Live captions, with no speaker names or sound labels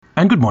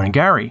And good morning,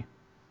 Gary.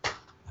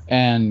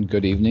 And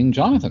good evening,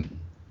 Jonathan.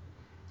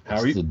 How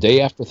are you? It's the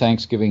day after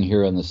Thanksgiving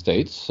here in the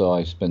States, so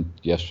I spent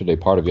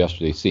part of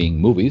yesterday seeing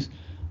movies,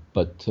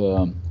 but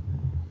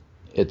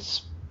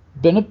it's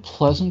been a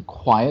pleasant,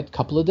 quiet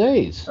couple of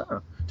days.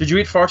 Did you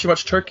eat far too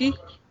much turkey?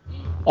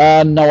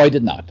 No, I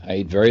did not. I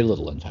ate very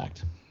little, in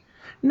fact.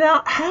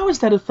 Now, how is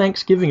that a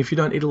Thanksgiving if you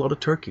don't eat a lot of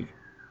turkey?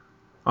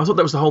 I thought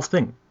that was the whole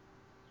thing.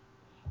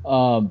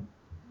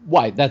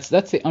 Why? That's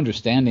the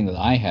understanding that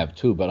I have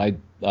too, but I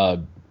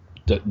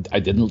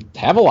didn't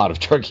have a lot of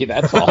turkey.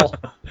 That's all.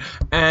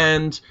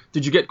 And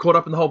did you get caught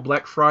up in the whole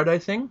Black Friday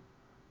thing?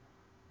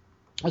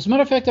 As a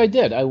matter of fact, I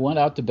did. I went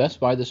out to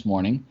Best Buy this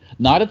morning,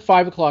 not at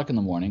 5 o'clock in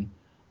the morning,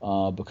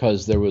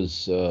 because there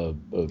was a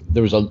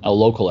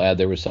local ad.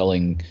 They were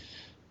selling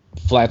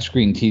flat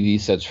screen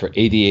TV sets for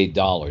 $88,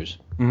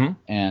 Mm-hmm.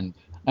 and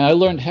I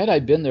learned had I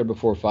been there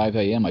before 5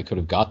 a.m., I could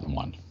have gotten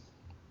one.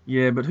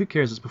 Yeah, but who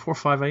cares? It's before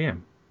 5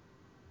 a.m.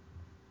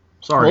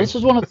 Sorry. Well, this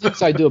is one of the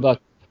things I do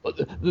about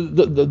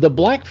the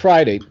Black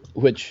Friday,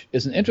 which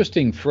is an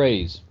interesting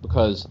phrase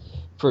because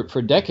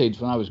for decades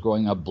when I was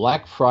growing up,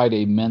 Black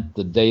Friday meant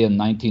the day in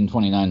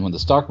 1929 when the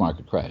stock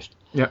market crashed.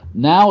 Yeah.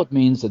 Now it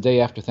means the day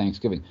after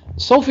Thanksgiving.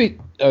 Sophie,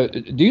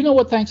 do you know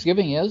what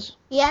Thanksgiving is?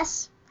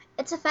 Yes,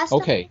 it's a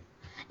festival. Okay.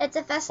 It's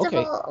a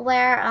festival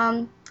where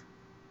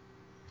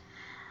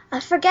I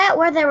forget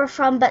where they were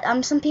from, but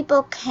some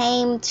people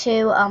came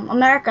to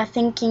America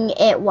thinking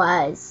it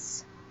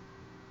was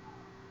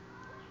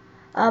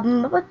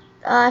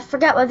I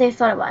forget what they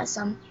thought it was.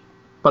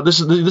 But this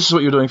is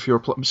what you're doing for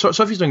your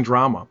Sophie's doing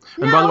drama.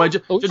 And by the way, I'm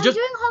doing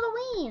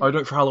Halloween. Oh,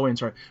 doing it for Halloween,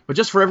 sorry. But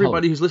just for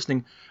everybody who's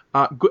listening,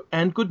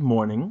 good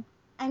morning.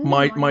 And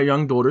My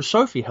young daughter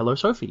Sophie. Hello,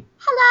 Sophie.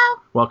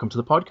 Hello. Welcome to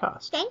the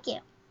podcast. Thank you.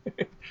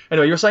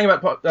 Anyway, you were saying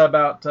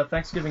about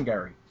Thanksgiving,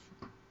 Gary.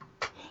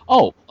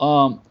 Oh,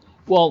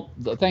 well,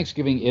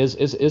 Thanksgiving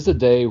is a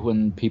day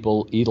when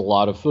people eat a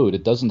lot of food.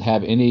 It doesn't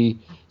have any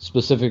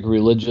specific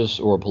religious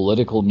or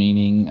political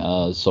meaning.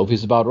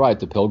 Sophie's about right.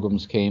 The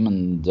Pilgrims came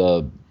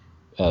and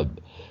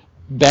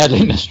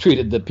badly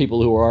mistreated the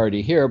people who were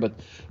already here, but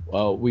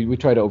we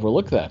try to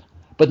overlook that.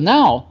 But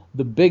now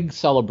the big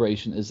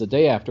celebration is the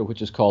day after,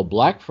 which is called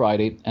Black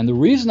Friday. And the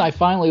reason I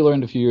finally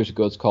learned a few years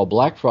ago it's called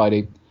Black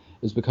Friday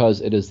is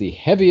because it is the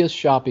heaviest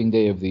shopping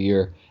day of the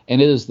year.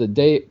 And it is the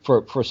day,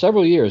 for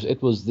several years,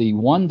 it was the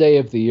one day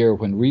of the year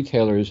when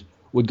retailers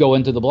would go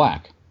into the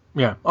black.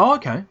 Yeah. Oh,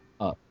 okay.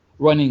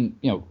 Running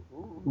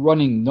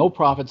no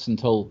profits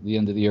until the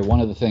end of the year.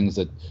 One of the things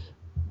that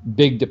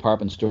big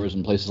department stores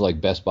and places like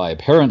Best Buy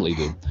apparently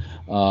do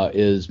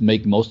is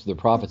make most of their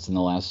profits in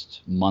the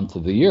last month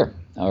of the year,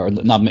 or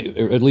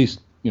at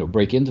least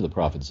break into the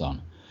profit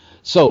zone.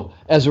 So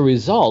as a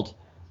result,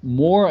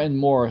 more and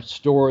more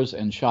stores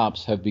and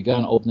shops have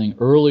begun opening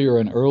earlier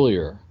and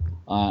earlier.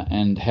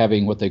 And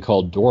having what they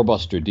call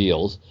doorbuster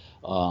deals,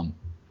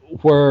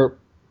 where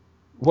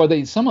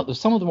some of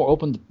them were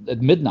opened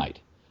at midnight,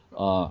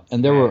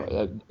 and there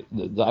were.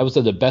 I was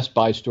at the Best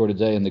Buy store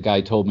today, and the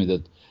guy told me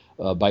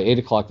that by 8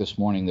 o'clock this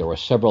morning there were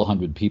several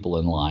hundred people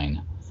in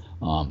line,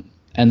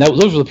 and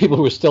those were the people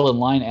who were still in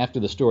line after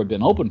the store had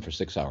been open for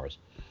 6 hours.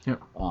 Yeah.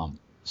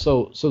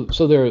 So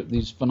there are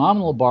these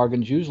phenomenal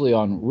bargains, usually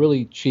on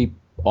really cheap,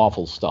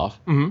 awful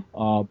stuff.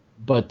 Mm-hmm.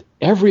 But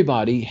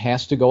everybody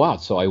has to go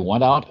out. So I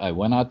went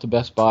out to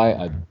Best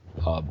Buy.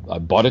 I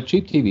bought a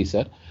cheap TV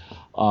set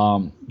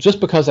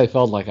just because I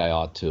felt like I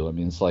ought to. I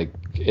mean, it's like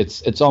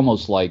it's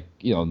almost like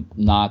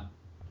not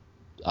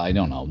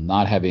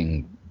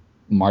having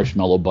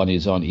marshmallow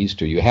bunnies on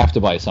Easter. You have to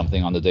buy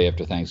something on the day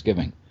after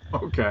Thanksgiving.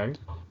 Okay.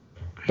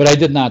 But I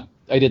did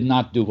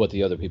not do what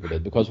the other people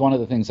did, because one of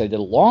the things I did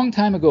a long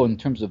time ago in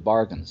terms of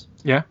bargains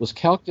was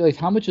calculate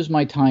how much is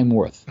my time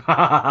worth.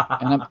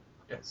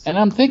 And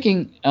I'm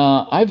thinking,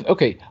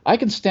 I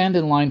can stand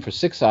in line for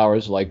 6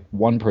 hours like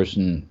one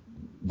person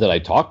that I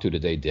talked to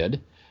today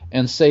did,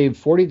 and save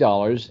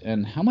 $40.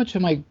 And how much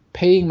am I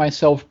paying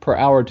myself per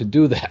hour to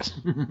do that?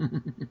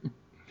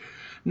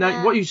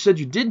 Now, what you said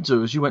you did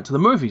do is you went to the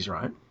movies,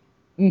 right?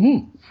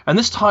 Mm-hmm. And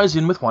this ties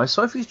in with why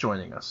Sophie's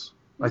joining us,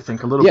 I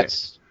think, a little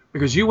bit.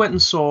 Because you went and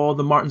saw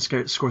the Martin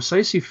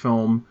Scorsese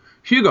film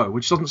Hugo,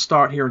 which doesn't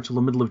start here until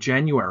the middle of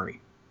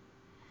January.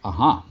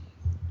 Uh-huh.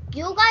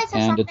 You guys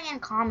have something in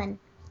common.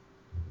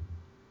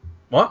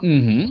 What?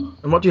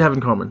 Mm-hmm. And what do you have in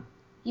common?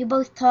 You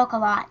both talk a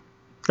lot.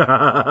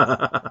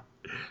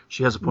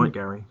 She has a point,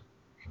 Gary.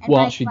 And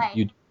well,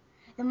 the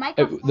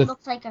microphone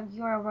looks like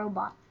you're a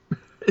robot.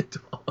 It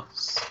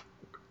does.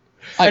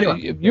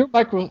 Anyway.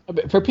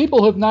 For people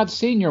who have not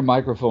seen your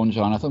microphone,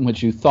 Jonathan,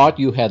 which you thought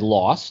you had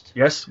lost.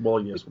 Yes. Well,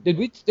 yes. Did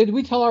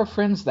we tell our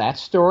friends that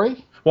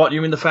story? What,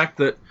 you mean the fact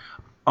that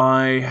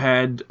I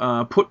had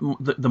put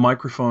the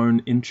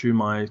microphone into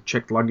my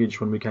checked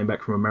luggage when we came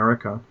back from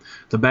America.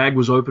 The bag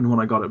was open when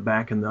I got it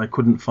back, and I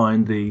couldn't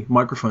find the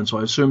microphone, so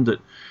I assumed that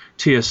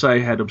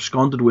TSA had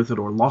absconded with it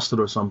or lost it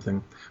or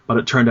something, but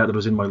it turned out that it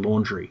was in my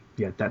laundry.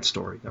 Yeah, that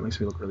story. That makes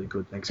me look really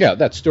good. Thanks. Yeah,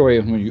 that story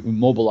when you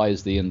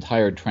mobilized the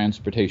entire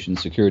Transportation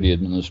Security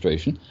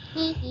Administration.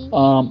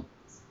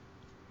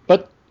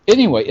 But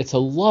Anyway, it's a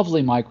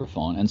lovely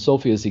microphone, and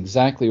Sophie is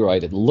exactly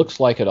right. It looks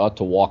like it ought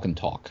to walk and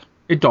talk.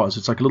 It does.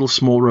 It's like a little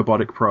small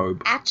robotic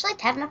probe. Actually,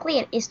 technically,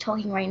 it is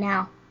talking right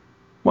now.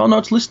 Well, no,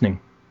 it's listening.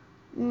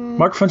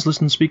 Microphones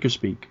listen, speakers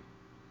speak.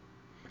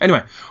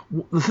 Anyway,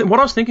 what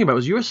I was thinking about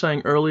was you were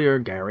saying earlier,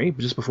 Gary,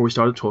 just before we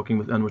started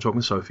talking and we're talking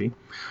with Sophie, you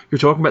were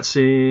talking about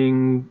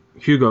seeing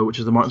Hugo, which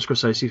is the Martin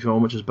Scorsese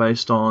film, which is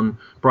based on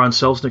Brian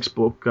Selznick's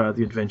book,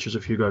 The Adventures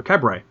of Hugo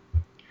Cabret.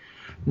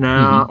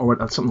 Now, or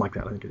something like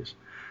that, I think it is.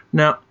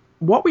 Now,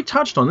 what we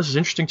touched on, this is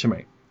interesting to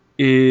me,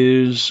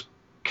 is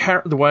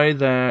the way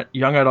that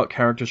young adult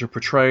characters are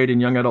portrayed in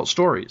young adult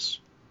stories.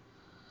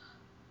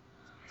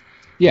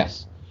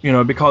 Yes.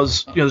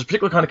 Because there's a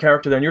particular kind of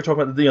character there, and you're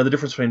talking about the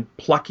difference between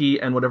plucky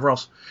and whatever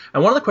else.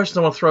 And one of the questions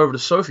I want to throw over to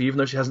Sophie, even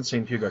though she hasn't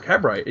seen Hugo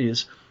Cabret,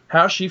 is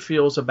how she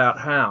feels about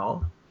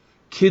how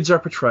kids are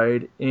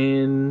portrayed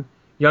in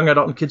young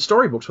adult and kids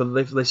storybooks,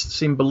 whether they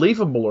seem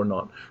believable or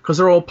not, because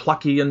they're all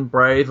plucky and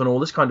brave and all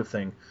this kind of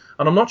thing.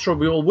 And I'm not sure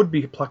we all would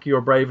be plucky or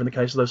brave in the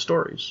case of those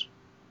stories.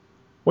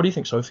 What do you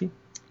think, Sophie?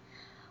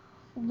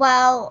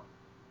 Well,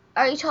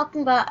 are you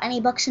talking about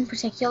any books in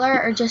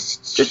particular, or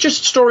just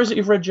stories that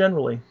you've read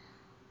generally?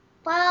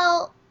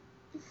 Well,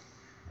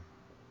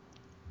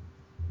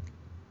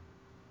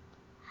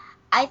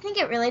 I think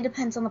it really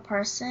depends on the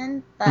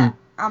person, but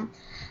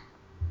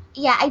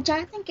yeah, I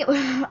don't think it would.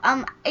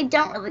 I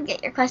don't really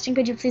get your question.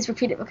 Could you please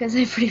repeat it, because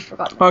I pretty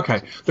forgot.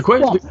 Okay, the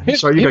question.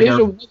 Sorry, you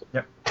go.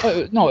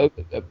 No,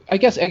 I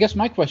guess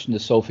my question to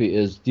Sophie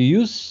is: do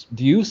you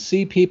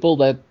see people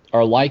that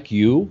are like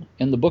you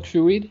in the books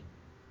you read,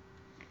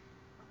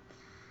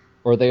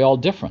 or are they all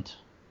different?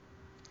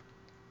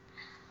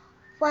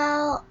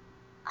 Well,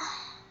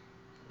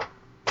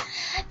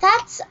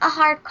 that's a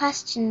hard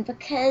question,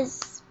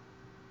 because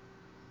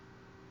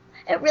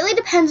it really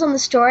depends on the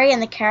story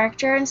and the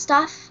character and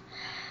stuff.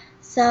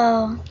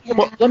 So, yeah.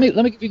 Well, let me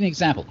give you an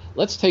example.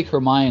 Let's take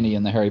Hermione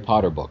in the Harry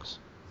Potter books.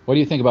 What do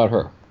you think about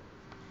her?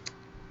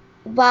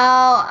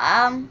 Well,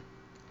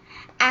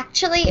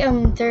 actually,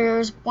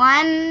 there's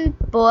one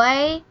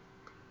boy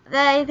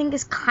that I think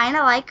is kind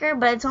of like her,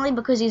 but it's only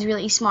because he's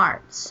really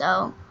smart.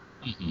 So.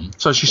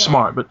 So she's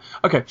smart, but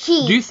okay.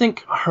 Do you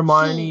think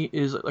Hermione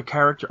is a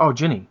character? Oh,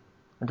 Ginny.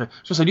 Okay.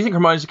 So do you think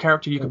Hermione's a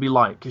character you could be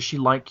like? Is she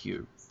like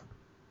you?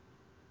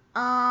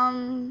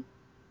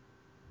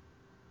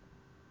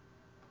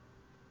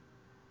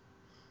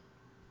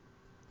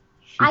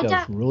 She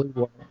does really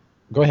well.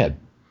 Go ahead.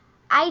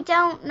 I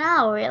don't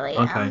know, really.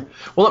 Okay.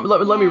 Well,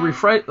 let me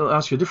rephrase. I'll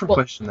ask you a different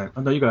question then.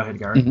 Oh, no, you go ahead,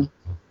 Gary.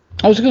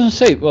 I was going to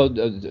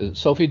say,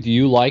 Sophie, do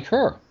you like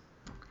her?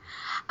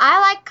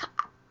 I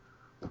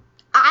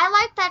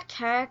like that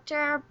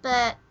character,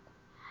 but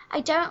I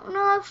don't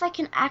know if I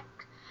can act.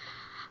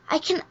 I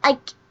think I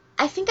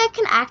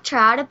can act her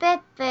out a bit,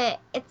 but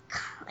it's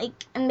like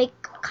and make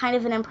kind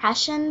of an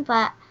impression,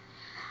 but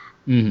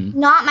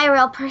not my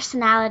real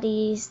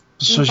personalities.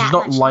 So she's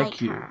not like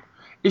you. Her.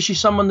 Is she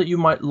someone that you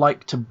might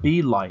like to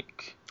be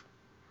like?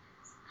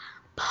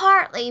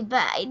 Partly,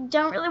 but I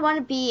don't really want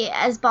to be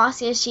as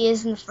bossy as she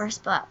is in the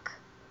first book.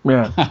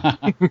 Yeah.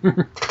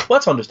 Well,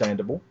 that's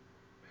understandable.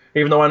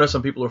 Even though I know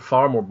some people are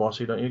far more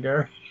bossy, don't you,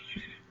 Gary?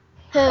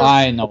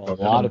 I know a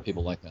lot of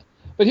people like that.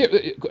 But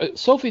here,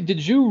 Sophie,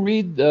 did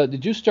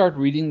you start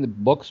reading the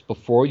books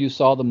before you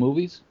saw the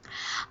movies?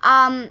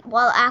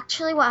 Well,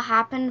 actually, what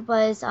happened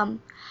was,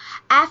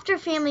 after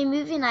family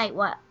movie night,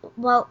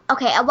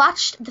 I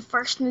watched the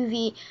first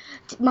movie.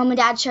 Mom and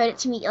Dad showed it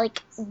to me,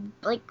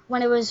 like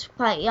when I was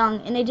quite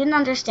young, and I didn't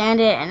understand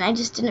it, and I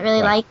just didn't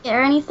really like it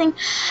or anything.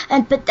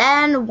 But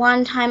then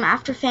one time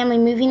after family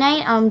movie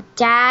night,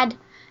 Dad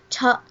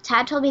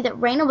told me that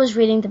Raina was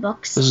reading the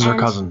books. This is her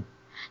cousin.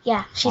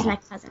 Yeah, she's my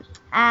cousin,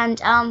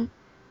 and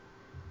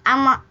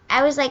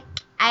I was like,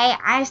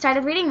 I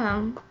started reading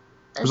them.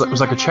 It was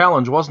like a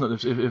challenge,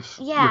 wasn't it? If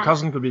your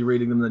cousin could be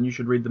reading them, then you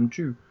should read them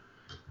too.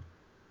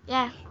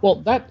 Yeah.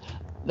 Well,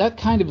 that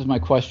kind of is my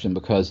question,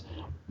 because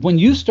when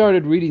you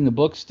started reading the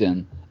books,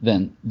 then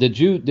did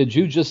you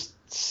just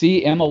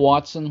see Emma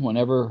Watson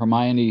whenever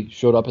Hermione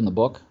showed up in the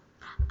book?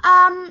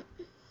 I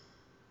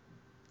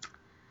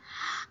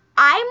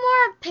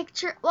more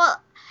picture.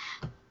 Well,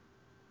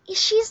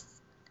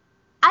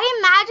 I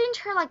imagined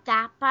her like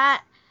that,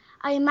 but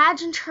I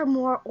imagined her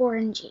more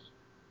orangey.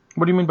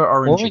 What do you mean by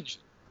orangey? Orange.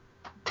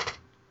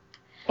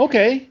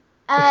 Okay.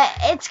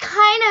 It's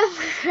kind of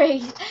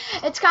crazy.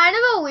 It's kind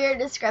of a weird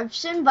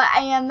description, but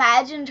I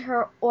imagined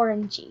her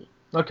orangey.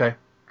 Okay.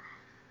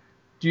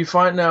 Do you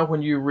find now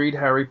when you read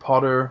Harry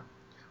Potter,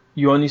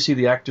 you only see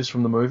the actors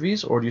from the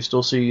movies, or do you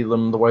still see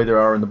them the way they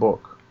are in the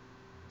book?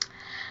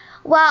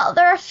 Well,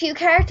 there are a few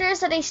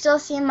characters that I still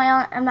see in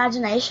my own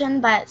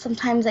imagination, but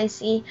sometimes I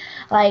see,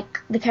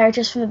 like, the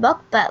characters from the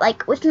book. But,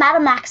 like, with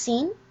Madame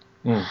Maxine,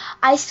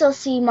 I still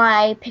see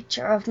my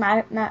picture of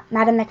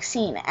Madame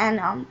Maxine.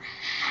 And,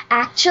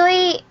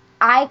 actually,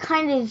 I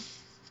kind of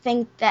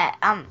think that,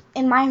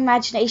 in my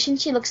imagination,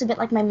 she looks a bit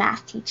like my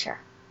math teacher.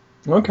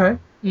 Okay.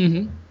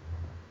 Mm-hmm.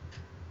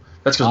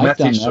 That's because math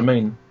teachers are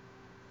mean.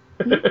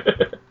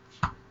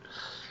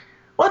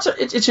 Well,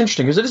 it's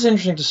interesting because it is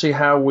interesting to see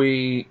how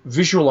we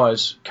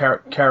visualize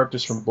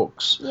characters from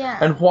books,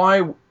 and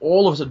why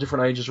all of us at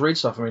different ages read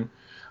stuff. I mean,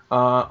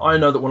 I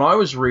know that when I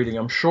was reading,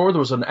 I'm sure there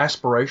was an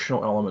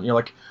aspirational element.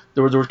 Like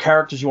there were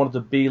characters you wanted to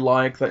be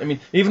like. That, I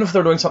mean, even if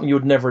they're doing something you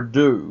would never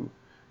do,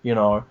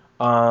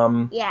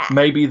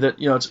 maybe that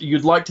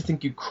you'd like to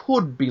think you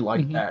could be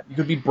like that. You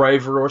could be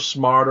braver or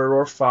smarter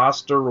or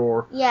faster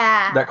or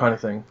that kind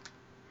of thing.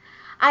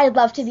 I'd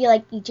love to be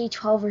like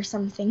EJ12 or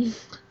something.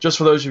 Just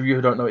for those of you who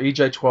don't know,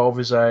 EJ12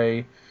 is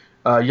a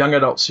young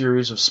adult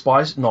series of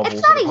spy novels.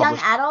 It's not a young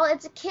adult,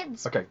 it's a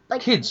kids. Okay,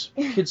 kids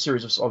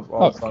series of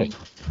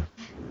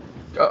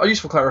a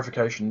useful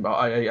clarification,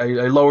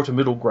 a lower to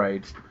middle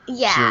grade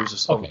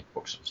series of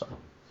books.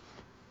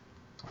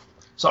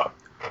 So,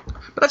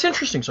 but that's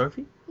interesting,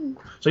 Sophie.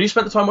 So you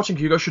spent the time watching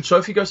Hugo. Should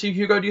Sophie go see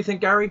Hugo, do you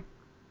think, Gary?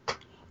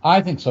 I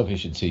think Sophie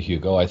should see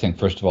Hugo. I think,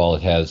 first of all,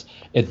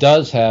 it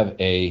does have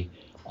a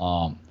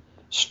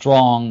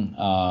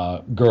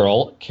strong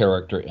girl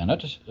character in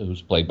it,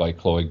 who's played by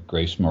Chloe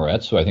Grace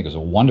Moretz, who I think is a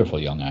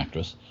wonderful young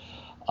actress.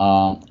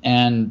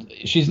 And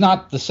she's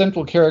not the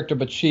central character,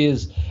 but she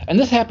is, and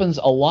this happens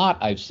a lot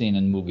I've seen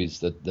in movies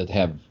that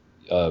have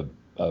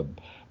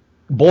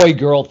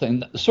boy-girl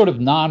thing, sort of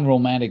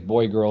non-romantic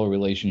boy-girl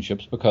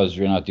relationships, because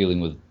you're not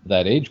dealing with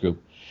that age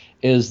group,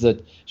 is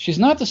that she's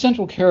not the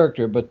central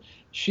character, but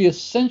she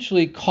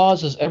essentially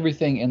causes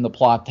everything in the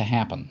plot to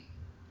happen.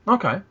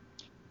 Okay.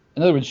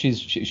 In other words,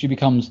 she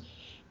becomes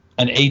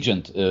an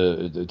agent,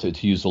 to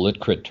use the lit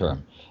crit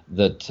term,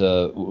 that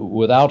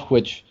without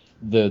which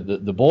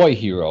the boy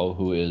hero,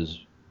 who is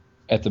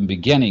at the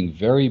beginning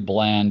very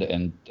bland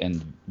and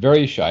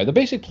very shy. The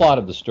basic plot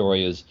of the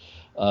story is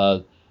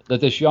that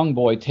this young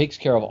boy takes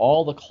care of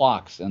all the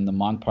clocks in the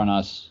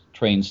Montparnasse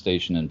train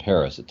station in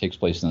Paris. It takes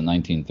place in the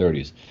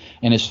 1930s.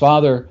 And his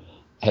father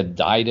had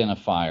died in a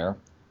fire,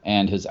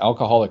 and his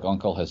alcoholic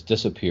uncle has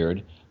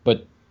disappeared,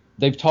 but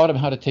they've taught him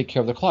how to take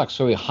care of the clocks.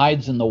 So he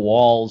hides in the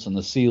walls and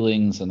the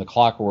ceilings and the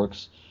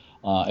clockworks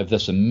of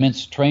this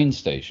immense train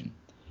station,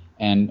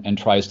 and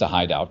tries to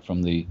hide out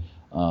from the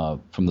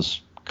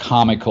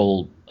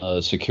comical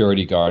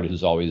security guard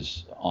who's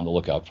always on the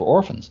lookout for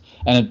orphans.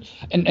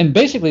 And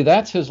basically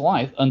that's his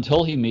life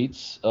until he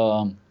meets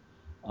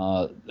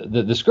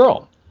this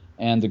girl.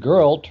 And the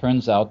girl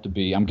turns out to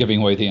be, I'm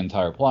giving away the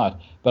entire plot,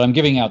 but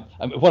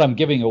what I'm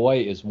giving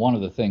away is one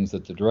of the things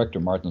that the director,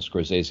 Martin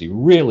Scorsese,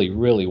 really,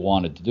 really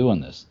wanted to do in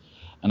this.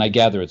 And I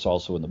gather it's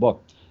also in the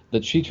book,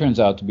 that she turns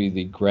out to be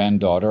the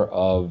granddaughter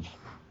of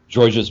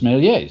Georges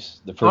Méliès,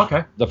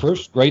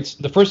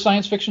 the first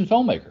science fiction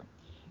filmmaker,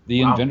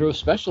 the inventor of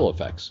special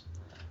effects,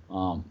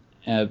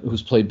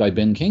 who's played by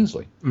Ben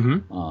Kingsley.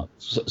 Mm-hmm.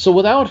 So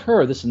without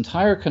her, this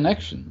entire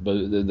connection,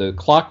 the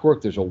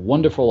clockwork, there's a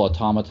wonderful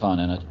automaton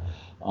in it.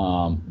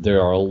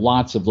 There are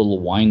lots of little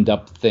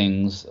wind-up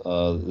things.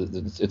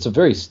 It's a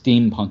very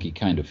steampunky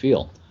kind of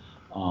feel.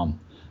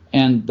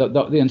 And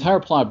the entire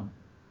plot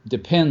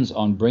depends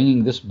on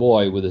bringing this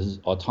boy with his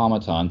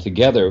automaton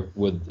together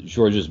with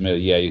Georges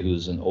Méliès,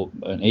 who's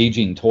an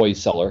aging toy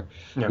seller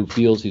who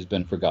feels he's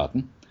been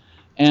forgotten.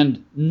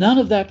 And none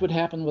of that would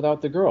happen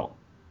without the girl.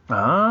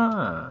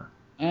 Ah.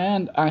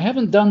 And I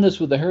haven't done this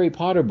with the Harry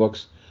Potter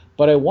books,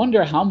 but I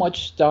wonder how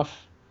much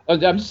stuff... I'm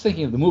just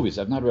thinking of the movies.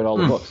 I've not read all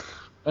the books.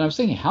 But I was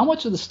thinking, how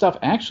much of the stuff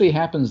actually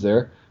happens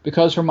there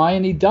because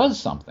Hermione does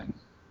something?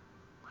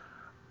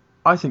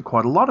 I think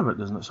quite a lot of it,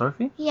 doesn't it,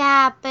 Sophie?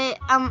 Yeah, but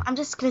I'm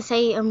just going to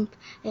say,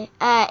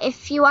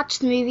 if you watch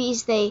the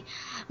movies, they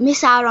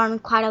miss out on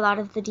quite a lot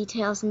of the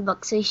details in the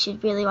books, so you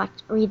should really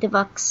read the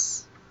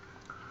books.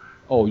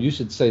 Oh, you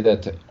should say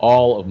that to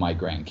all of my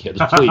grandkids,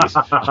 please.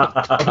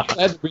 I'm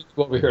glad to bring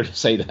you over here to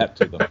say that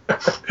to them.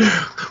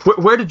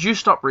 Where did you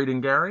stop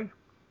reading, Gary?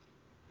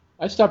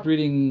 I stopped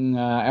reading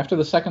after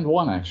the second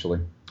one,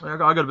 actually. I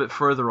got a bit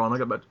further on. I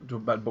got to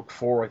about book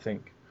 4, I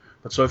think.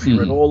 But Sophie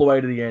read all the way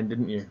to the end,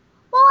 didn't you?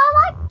 Well,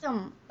 I liked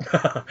them.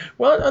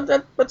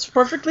 Well, that's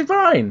perfectly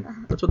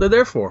fine. That's what they're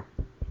there for.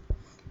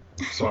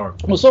 Sorry.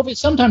 Well, Sophie,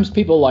 sometimes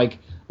people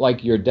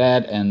like your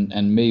dad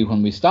and me,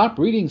 when we stop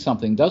reading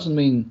something, doesn't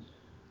mean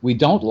we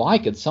don't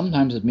like it.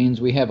 Sometimes it means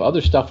we have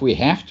other stuff we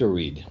have to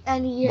read.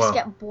 And you just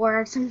get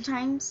bored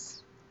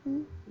sometimes.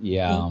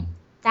 Yeah.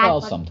 Dad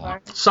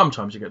sometimes. Bored.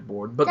 Sometimes you get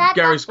bored. But Dad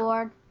Gary's got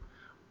bored.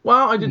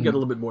 Well, I did get a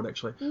little bit bored,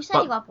 actually. You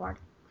said you got bored.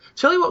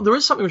 Tell you what, there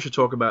is something we should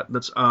talk about.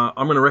 That's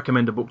I'm going to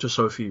recommend a book to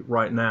Sophie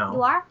right now.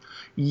 You are?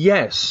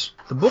 Yes.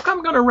 The book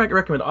I'm going to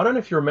recommend, I don't know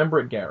if you remember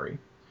it, Gary.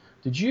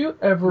 Did you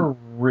ever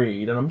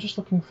read, and I'm just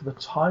looking for the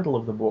title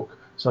of the book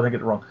so I don't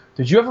get it wrong.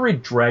 Did you ever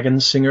read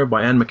Dragon Singer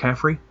by Anne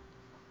McCaffrey?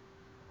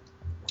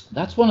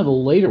 That's one of the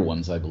later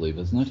ones, I believe,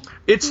 isn't it?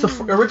 It's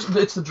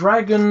the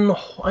Dragon,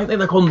 I think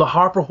they call them the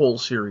Harper Hall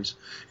series.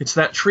 It's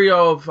that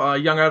trio of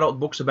young adult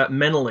books about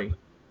Meneley.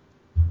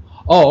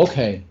 Oh,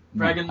 okay.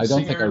 Dragon I don't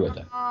Singer, think I read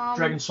that.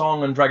 Dragon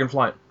Song and Dragon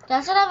Flight.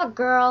 Does it have a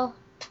girl?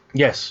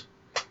 Yes.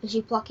 Is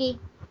she plucky?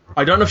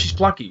 I don't know if she's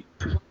plucky.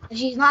 If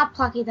she's not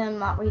plucky, then I'm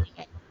not reading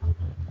it.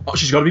 Oh,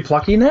 she's got to be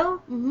plucky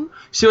now? Mm-hmm.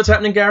 See what's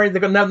happening, Gary?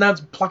 They've got now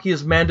it's plucky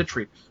is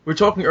mandatory. We were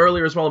talking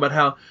earlier as well about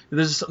how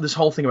there's this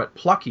whole thing about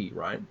plucky,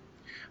 right?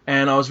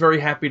 And I was very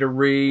happy to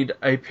read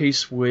a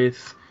piece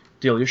with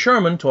Delia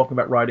Sherman talking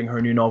about writing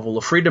her new novel,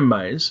 The Freedom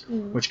Maze,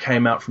 which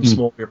came out from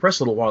Small Beer Press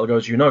a little while ago,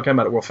 as you know. It came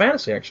out at World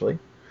Fantasy, actually.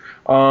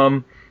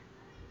 And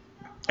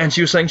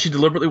she was saying she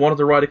deliberately wanted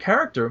to write a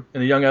character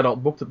in a young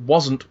adult book that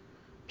wasn't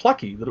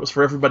plucky, that it was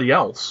for everybody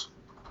else,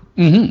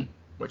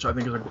 which I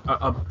think is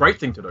a great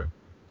thing to do.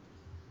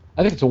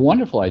 I think it's a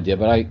wonderful idea,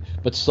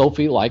 but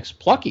Sophie likes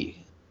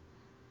plucky.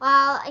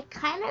 Well, I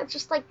kind of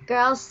just like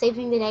girls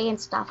saving the day and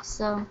stuff,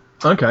 so...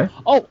 Okay.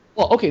 Oh,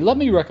 well, okay, let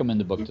me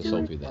recommend a book to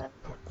Sophie then.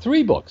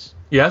 3 books.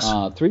 Yes.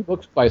 3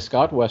 books by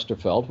Scott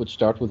Westerfeld, which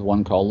start with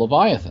one called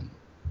Leviathan.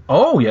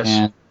 Oh, yes.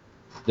 And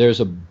there's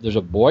a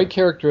boy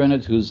character in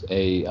it who's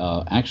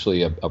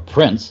actually a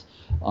prince,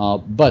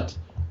 but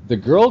the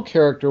girl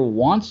character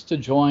wants to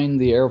join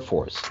the Air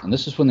Force, and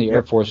this is when the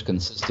Air Force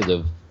consisted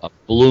of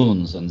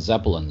balloons and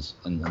zeppelins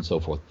and so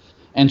forth.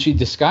 And she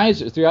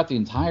disguises throughout the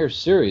entire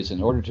series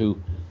in order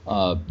to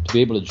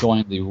be able to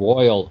join the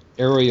Royal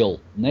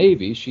Aerial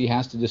Navy. She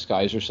has to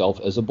disguise herself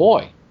as a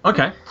boy.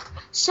 Okay.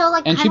 So,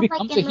 like, And kind she of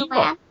becomes like in a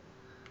hero.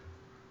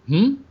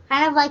 Mulan?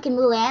 Kind of like in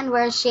Mulan,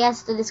 where she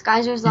has to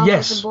disguise herself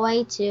as a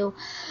boy to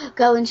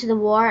go into the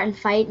war and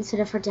fight instead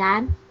of her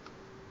dad.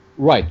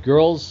 Right.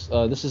 Girls,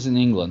 this is in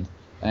England,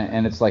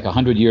 and it's like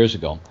 100 years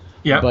ago.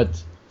 Yeah.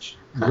 But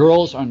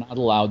girls are not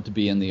allowed to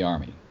be in the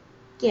army.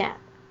 Yeah.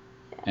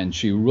 And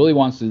she really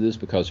wants to do this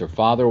because her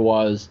father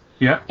was.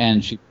 Yeah.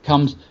 And she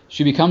becomes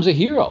a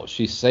hero.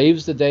 She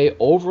saves the day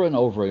over and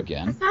over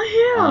again. A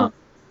hero.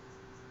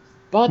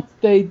 But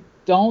they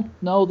don't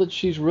know that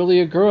she's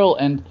really a girl,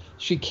 and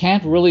she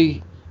can't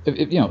really,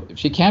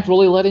 she can't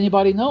really let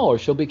anybody know, or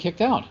she'll be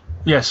kicked out.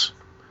 Yes.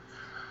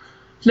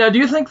 Now, do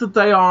you think that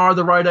they are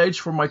the right age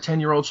for my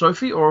 10-year-old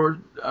Sophie, or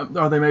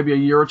are they maybe a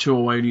year or two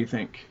away, do you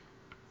think?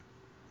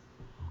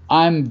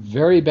 I'm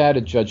very bad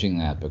at judging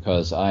that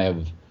because I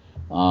have.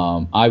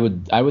 I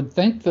would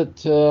think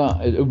that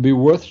it would be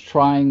worth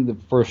trying the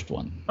first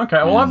one. Okay,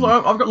 well,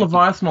 I've got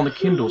Leviathan on the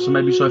Kindle, so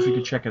maybe Sophie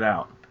could check it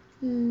out.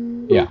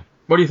 Yeah.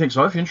 What do you think,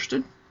 Sophie?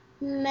 Interested?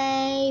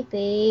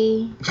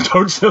 Maybe.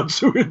 Don't sound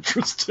too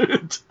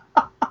interested.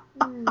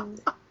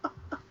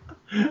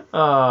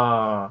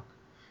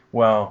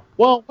 Well.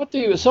 Well,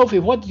 Sophie,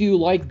 what do you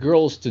like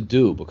girls to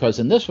do? Because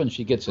in this one,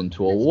 she gets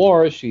into a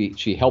war.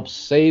 She helps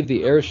save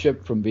the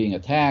airship from being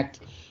attacked.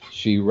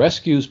 She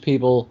rescues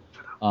people.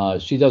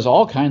 She does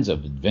all kinds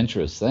of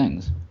adventurous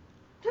things.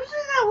 This is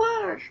the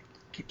worst.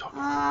 Keep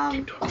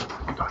talking. Keep going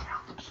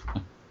now.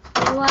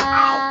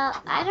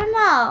 Well, I don't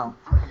know.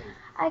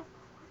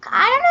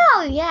 I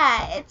don't know.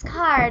 Yeah, it's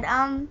hard.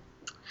 I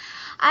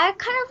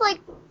kind of like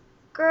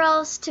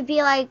girls to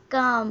be like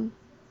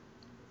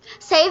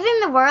saving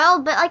the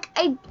world, but like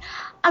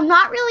I'm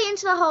not really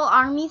into the whole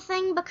army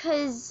thing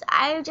because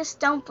I just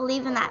don't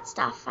believe in that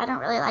stuff. I don't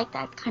really like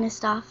that kind of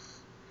stuff.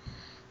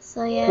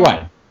 So yeah.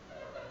 Right.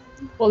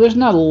 Well, there's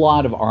not a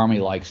lot of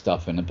army-like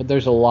stuff in it, but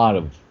there's a lot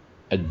of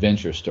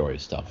adventure story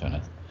stuff in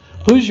it.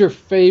 Who's your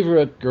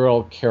favorite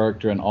girl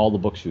character in all the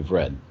books you've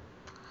read?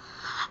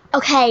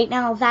 Okay,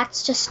 now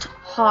that's just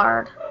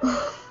hard.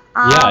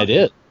 Yeah, it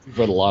is. You've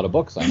read a lot of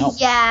books, I know.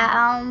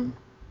 Yeah,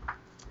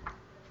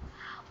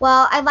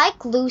 well, I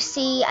like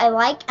Lucy, I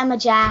like Emma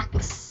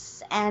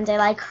Jacks, and I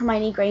like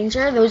Hermione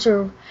Granger. Those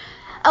are...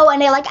 Oh,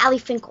 and I like Allie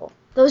Finkel.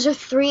 Those are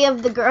 3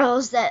 of the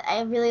girls that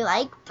I really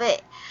like,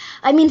 but...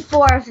 I mean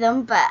 4 of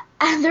them, but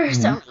there are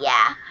some...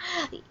 Yeah.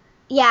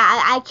 Yeah,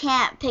 I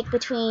can't pick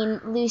between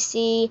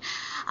Lucy...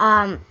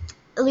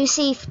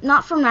 Lucy,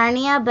 not from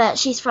Narnia, but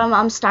she's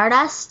from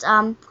Stardust,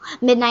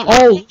 Midnight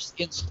Magic.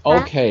 Oh,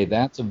 okay,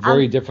 that's a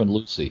very different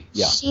Lucy.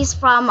 Yeah. She's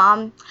from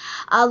a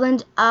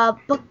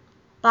book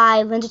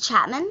by Linda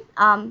Chapman.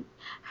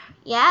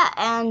 Yeah,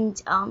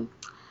 and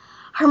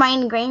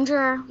Hermione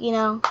Granger,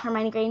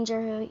 Hermione Granger,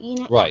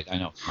 who. Right, I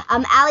know.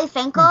 Allie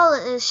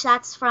Finkel,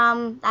 that's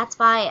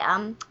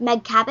by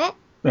Meg Cabot.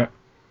 Yeah.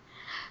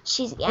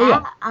 She's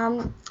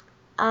Oh,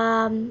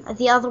 yeah.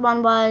 The other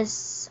one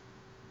was.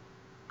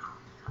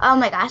 Oh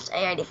my gosh,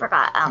 I already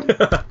forgot.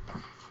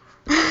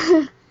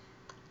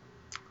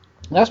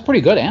 That's a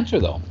pretty good answer,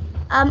 though.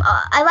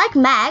 I like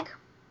Meg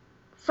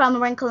from A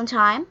Wrinkle in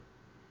Time.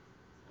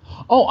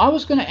 Oh, I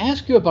was going to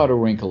ask you about A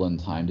Wrinkle in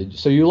Time.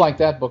 So you like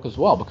that book as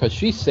well, because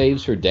she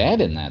saves her dad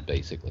in that,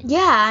 basically.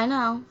 Yeah, I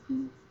know.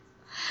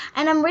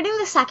 And I'm reading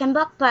the second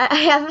book, but I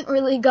haven't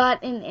really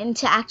gotten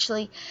into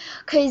actually,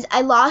 because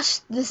I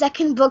lost the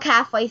second book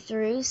halfway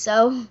through,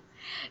 so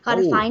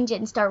gotta find it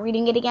and start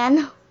reading it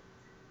again.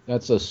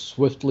 That's A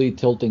Swiftly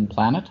Tilting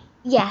Planet?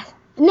 Yeah.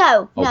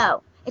 No.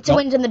 It's A Nope.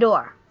 Wind in the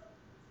Door.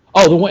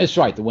 Oh, it's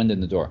right, The Wind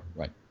in the Door,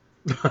 right.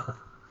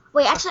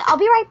 Wait, actually, I'll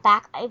be right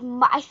back.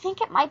 I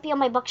think it might be on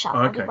my bookshelf.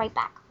 Okay. I'll be right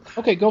back.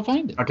 Okay, go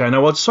find it. Okay,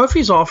 now while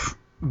Sophie's off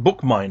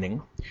book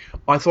mining,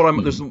 I thought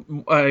there's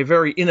a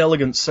very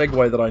inelegant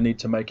segue that I need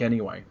to make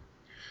anyway.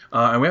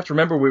 And we have to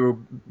remember we were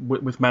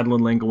with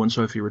Madeline L'Engle when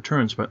Sophie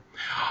returns, but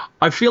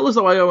I feel as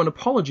though I owe an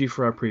apology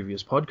for our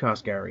previous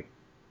podcast, Gary.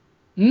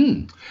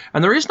 Mm.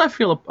 And the reason I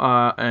feel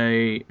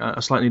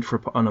a slight need for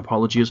an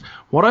apology is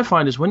what I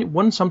find is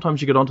when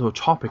sometimes you get onto a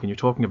topic and you're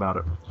talking about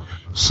it,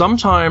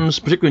 sometimes,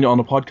 particularly on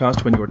a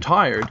podcast when you're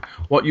tired,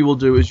 what you will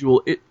do is you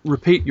will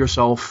repeat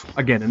yourself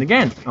again and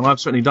again. And I've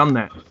certainly done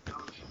that.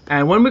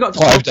 And when we got to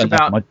talk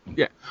about...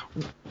 Yeah.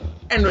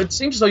 And it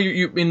seems as though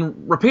you've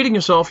been repeating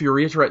yourself, you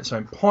reiterate the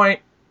same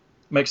point,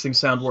 makes things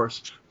sound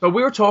worse. But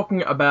we were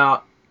talking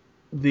about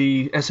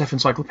the SF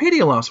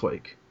Encyclopedia last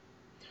week.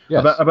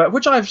 Yes. About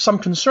which I have some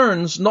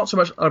concerns, not so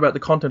much about the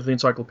content of the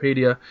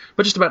encyclopedia,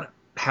 but just about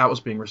how it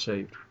was being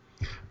received.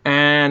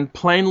 And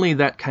plainly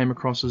that came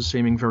across as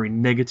seeming very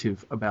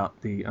negative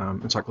about the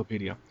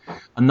encyclopedia.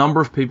 A number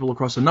of people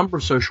across a number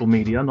of social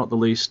media, not the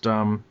least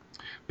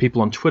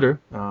people on Twitter,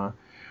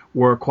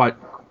 were quite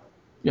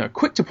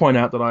quick to point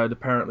out that I had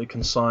apparently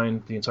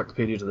consigned the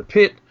encyclopedia to the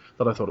pit,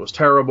 that I thought it was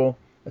terrible,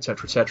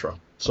 etc., etc.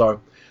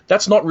 So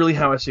that's not really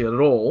how I see it at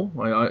all.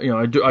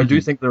 I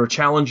do think there are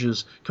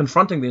challenges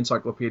confronting the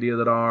encyclopedia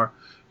that are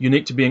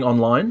unique to being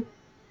online,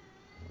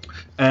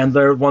 and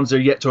they're ones they're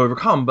yet to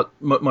overcome, but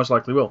most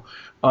likely will.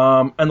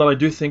 And that I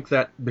do think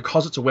that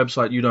because it's a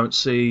website, you don't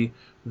see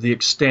the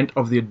extent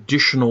of the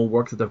additional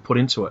work that they've put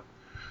into it.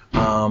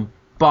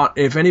 But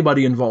if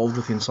anybody involved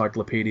with the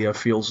encyclopedia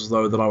feels as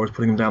though that I was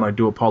putting them down, I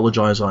do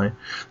apologize.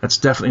 That's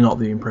definitely not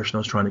the impression I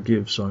was trying to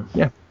give. So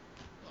yeah.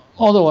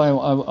 Although I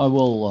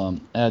will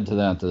add to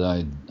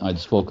that I'd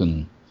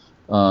spoken,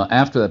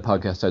 after that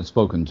podcast, I'd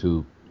spoken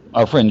to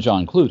our friend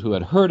John Clute, who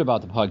had heard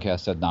about the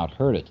podcast, had not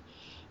heard it.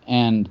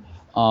 And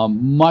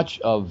much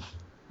of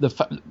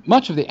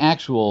the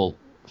actual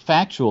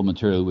factual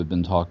material we've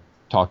been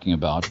talking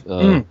about,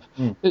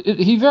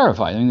 he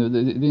verified. I mean,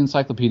 the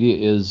encyclopedia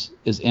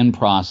is in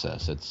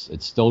process.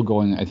 It's still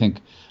going. I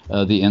think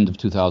the end of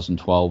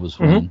 2012 is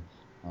when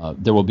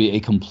there will be a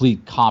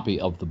complete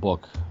copy of the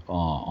book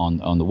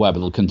on the web.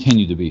 It'll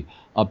continue to be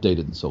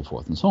updated and so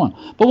forth and so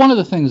on. But one of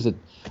the things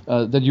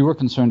that you were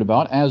concerned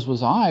about, as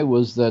was I,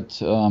 was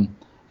that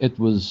it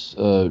was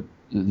the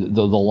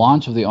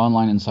launch of the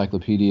online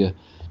encyclopedia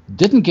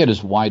didn't get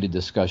as wide a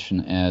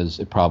discussion as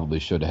it probably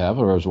should have,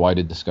 or as wide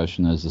a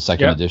discussion as the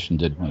second edition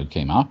did when it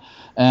came out.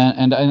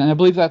 And I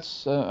believe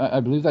that's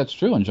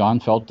true, and John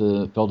felt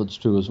it's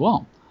true as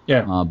well.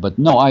 Yeah. But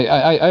no,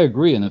 I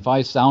agree. And if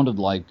I sounded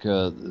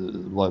or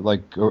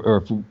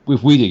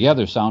if we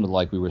together sounded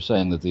like we were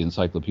saying that the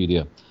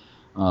encyclopedia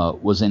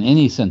was in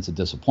any sense a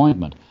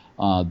disappointment,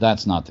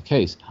 that's not the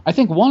case. I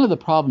think one of the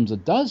problems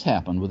that does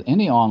happen with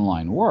any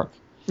online work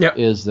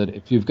is that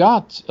if you've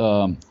got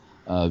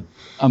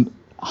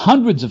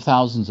hundreds of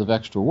thousands of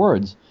extra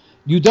words,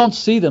 you don't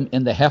see them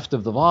in the heft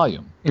of the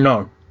volume.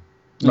 No.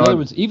 In other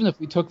words, even if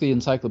we took the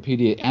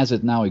encyclopedia as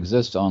it now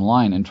exists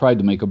online and tried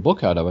to make a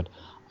book out of it,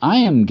 I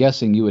am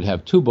guessing you would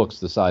have 2 books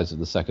the size of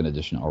the second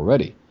edition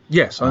already.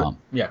 Yes.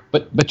 Yeah.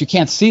 But you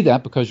can't see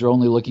that because you're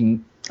only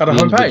looking at a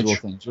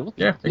homepage. Things you're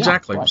looking at.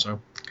 Exactly. Right. So,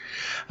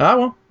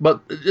 well,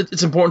 but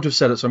it's important to have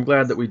said it, so I'm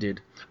glad that we did.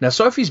 Now,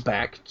 Sophie's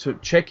back to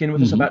check in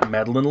with us about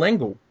Madeleine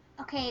L'Engle.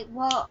 Okay,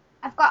 well,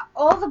 I've got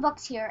all the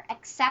books here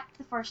except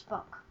the first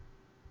book.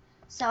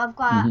 So I've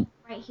got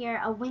right here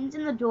A Wind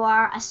in the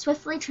Door, A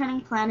Swiftly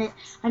Turning Planet,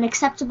 An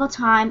Acceptable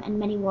Time, and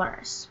Many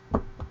Waters.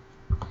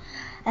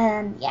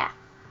 And yeah.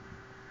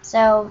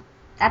 So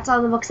that's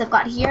all the books I've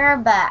got here,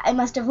 but I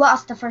must have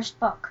lost the first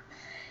book.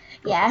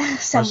 Yeah,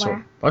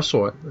 somewhere. I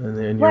saw it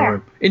in your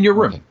room. In your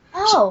room.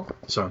 Oh.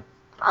 So.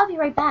 I'll be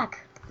right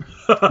back.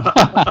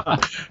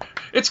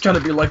 It's going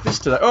to be like this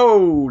today.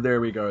 Oh, there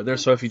we go.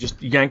 There's Sophie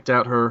just yanked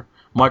out her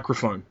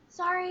microphone.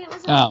 Sorry, it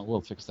was...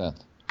 we'll fix that.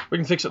 We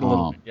can fix it in a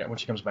little bit, when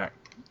she comes back.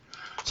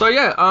 So,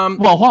 yeah.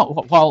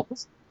 Well,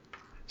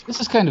 this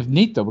is kind of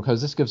neat, though,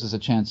 because this gives us a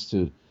chance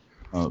to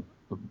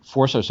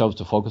force ourselves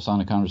to focus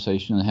on a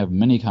conversation and have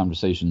many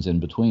conversations in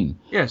between.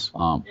 Yes.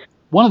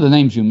 One of the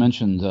names you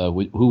mentioned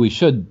who we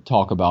should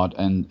talk about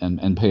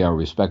and pay our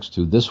respects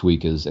to this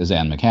week is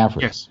Anne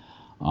McCaffrey. Yes.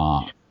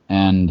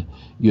 And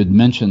you'd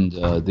mentioned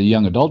the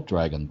young adult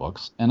Dragon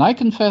books, and I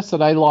confess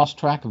that I lost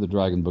track of the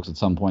Dragon books at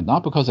some point,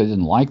 not because I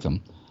didn't like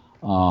them,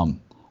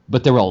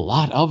 but there were a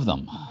lot of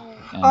them.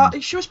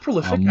 She was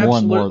prolific, more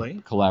absolutely. And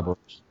more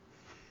collaborators.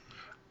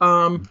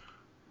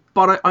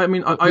 But I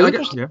mean, I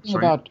guess... Yeah,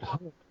 sorry. About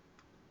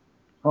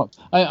her,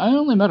 I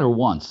only met her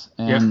once,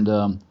 and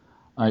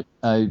I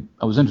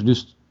was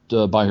introduced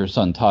by her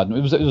son Todd.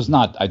 It was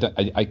not.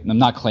 I'm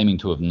not claiming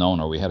to have known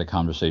her. We had a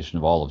conversation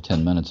of all of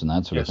 10 minutes and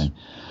that sort of thing.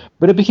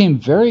 But it became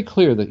very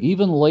clear that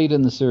even late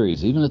in the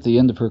series, even at the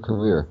end of her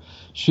career,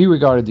 she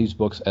regarded these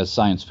books as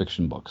science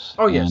fiction books.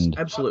 Oh yes, and,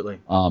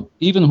 absolutely.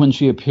 Even when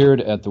she appeared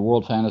at the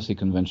World Fantasy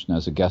Convention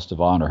as a guest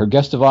of honor, her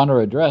guest of honor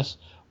address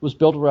was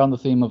built around the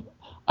theme of,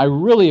 "I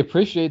really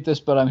appreciate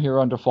this, but I'm here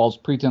under false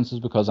pretenses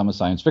because I'm a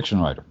science fiction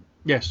writer."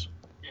 Yes.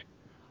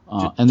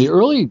 And the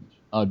early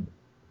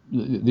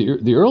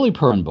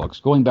Perrin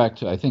books, going back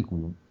to, I think,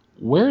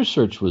 Where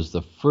Search was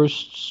the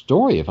first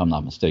story, if I'm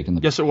not mistaken.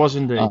 Yes, it was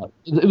indeed.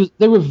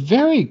 They were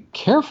very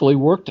carefully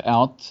worked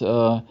out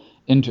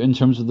in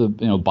terms of the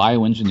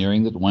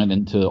bioengineering that went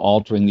into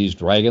altering these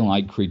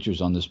dragon-like creatures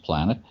on this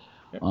planet.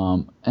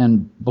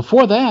 And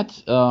before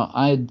that,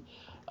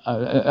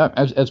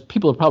 as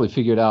people have probably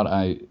figured out,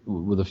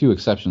 with a few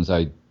exceptions,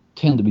 I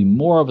tend to be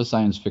more of a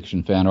science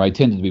fiction fan, or I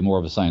tended to be more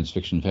of a science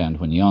fiction fan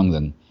when young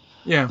than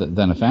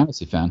a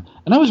fantasy fan.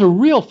 And I was a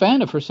real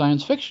fan of her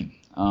science fiction.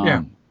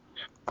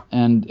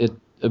 And it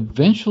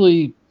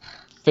eventually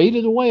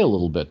faded away a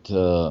little bit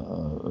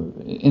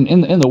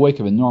in the wake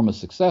of enormous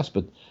success.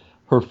 But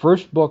her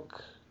first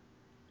book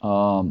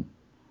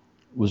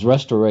was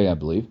Restore, I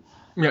believe,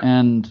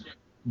 and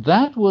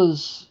that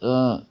was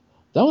a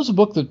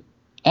book that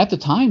at the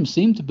time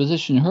seemed to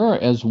position her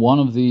as one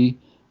of the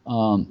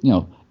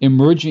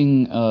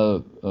emerging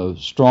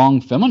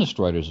strong feminist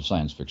writers of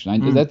science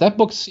fiction. That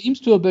book seems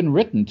to have been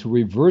written to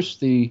reverse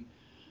the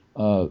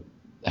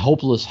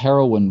helpless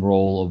heroine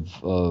role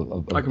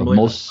of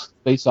most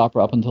space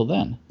opera up until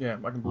then. Yeah,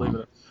 I can believe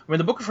it. I mean,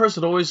 the book of hers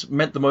that always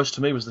meant the most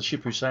to me was The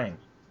Ship Who Sang.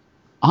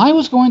 I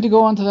was going to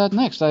go on to that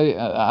next.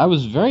 I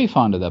was very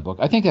fond of that book.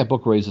 I think that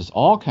book raises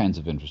all kinds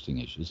of interesting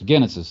issues.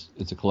 Again, it's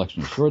a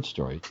collection of short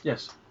stories.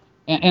 Yes.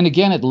 And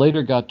again, it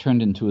later got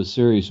turned into a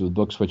series with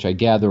books which I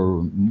gather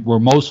were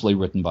mostly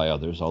written by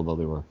others, although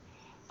they were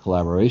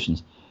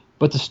collaborations.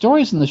 But the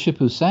stories in The Ship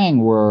Who Sang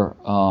were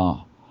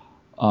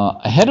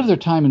ahead of their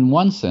time in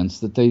one sense,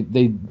 that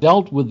they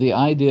dealt with the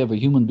idea of a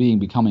human being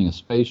becoming a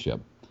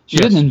spaceship. She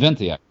didn't invent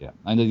the idea.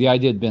 I know the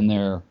idea had been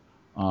there.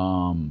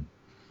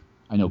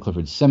 I know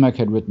Clifford Simic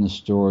had written a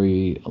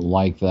story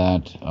like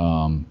that.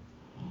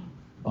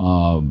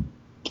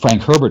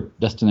 Frank Herbert,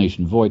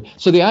 Destination Void.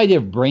 So the idea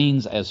of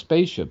brains as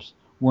spaceships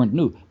weren't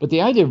new. But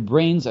the idea of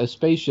brains as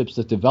spaceships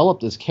that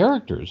developed as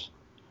characters,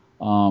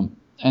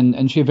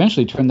 and she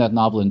eventually turned that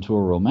novel into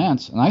a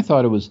romance. And I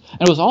thought it was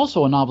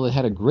also a novel that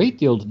had a great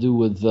deal to do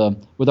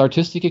with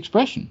artistic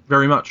expression.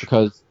 Very much.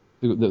 Because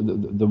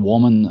the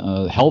woman,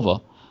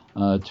 Helva,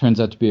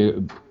 turns out to be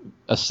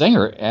a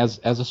singer as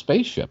a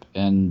spaceship,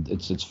 and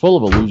it's full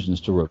of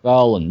allusions to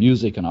Ravel and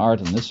music and art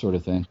and this sort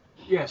of thing.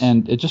 Yes.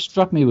 And it just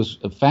struck me as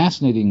a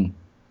fascinating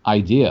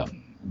idea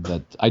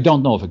that I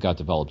don't know if it got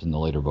developed in the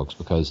later books,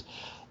 because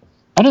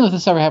I don't know if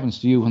this ever happens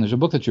to you when there's a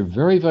book that you're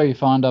very, very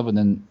fond of and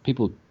then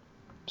people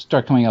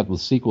start coming out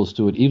with sequels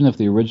to it, even if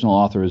the original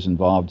author is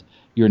involved.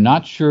 You're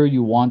not sure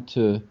you want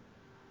to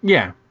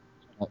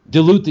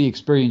dilute the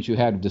experience you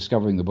had of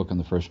discovering the book in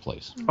the first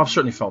place. I've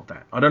certainly felt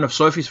that. I don't know if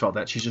Sophie's felt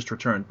that. She's just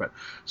returned. But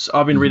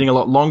I've been reading a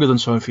lot longer than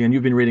Sophie, and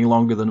you've been reading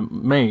longer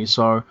than me.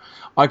 So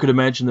I could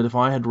imagine that if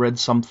I had read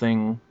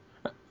something...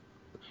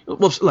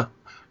 Well,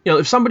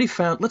 if somebody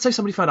found... Let's say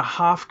somebody found a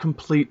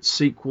half-complete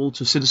sequel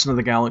to Citizen of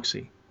the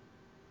Galaxy.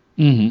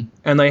 Mm-hmm.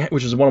 And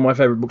which is one of my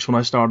favorite books when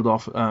I started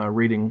off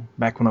reading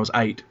back when I was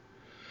 8.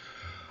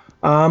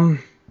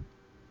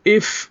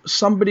 If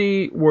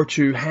somebody were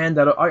to hand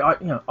that, I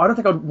don't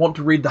think I'd want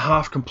to read the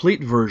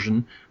half-complete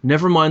version.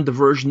 Never mind the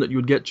version that you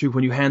would get to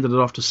when you handed it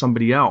off to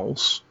somebody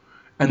else,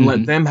 and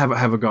let them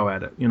have a go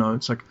at it.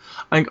 It's like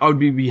I think I would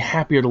be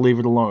happier to leave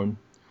it alone.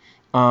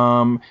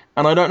 And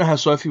I don't know how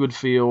Sophie would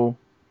feel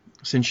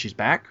since she's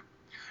back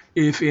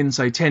if in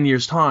say 10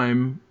 years'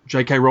 time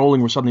J.K.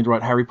 Rowling were suddenly to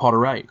write Harry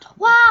Potter 8.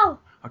 Wow.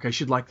 Okay,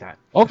 she'd like that.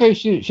 Okay,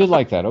 she'd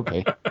like that.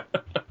 Okay.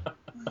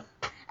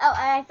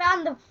 I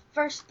found the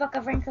first book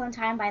of Wrinkle in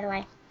Time, by the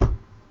way.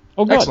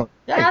 Oh, good. Excellent.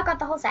 Now I've got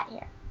the whole set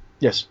here.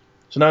 Yes.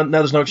 So now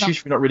there's no excuse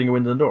for you not reading A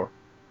Wind in the Door.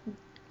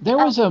 There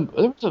was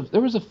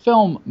a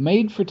film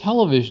made for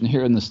television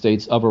here in the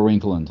States of A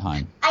Wrinkle in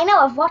Time. I know,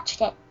 I've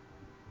watched it.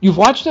 You've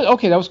watched it?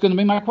 Okay, that was going to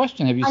be my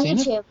question. Have you seen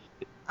it?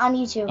 On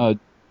YouTube.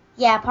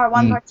 Yeah, part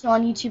 1, part 2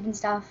 on YouTube and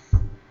stuff.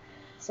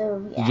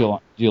 So, yeah. Do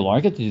you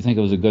like it? Did you think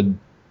it was a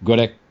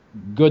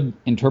good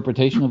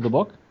interpretation of the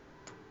book?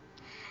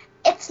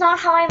 It's not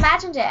how I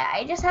imagined it.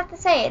 I just have to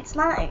say, it's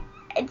not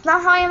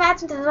how I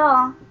imagined it at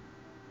all.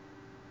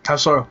 How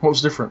so? What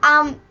was different?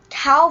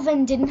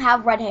 Calvin didn't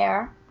have red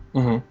hair.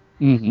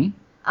 Mm-hmm. Mm-hmm.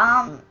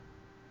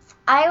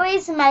 I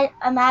always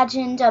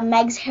imagined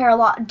Meg's hair a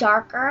lot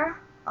darker.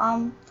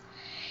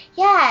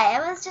 Yeah,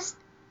 it was just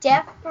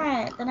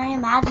different than I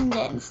imagined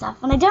it and stuff.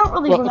 And I don't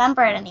really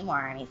remember it anymore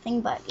or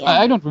anything, but yeah.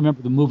 I don't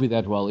remember the movie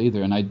that well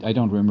either, and I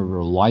don't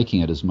remember liking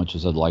it as much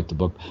as I'd like the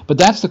book. But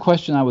that's the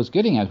question I was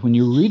getting at. When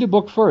you read a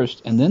book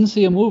first and then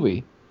see a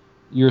movie,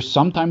 you're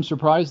sometimes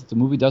surprised that the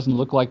movie doesn't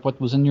look like what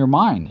was in your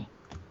mind.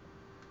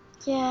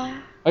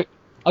 Yeah.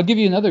 I'll give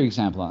you another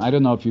example. I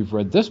don't know if you've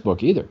read this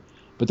book either,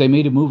 but they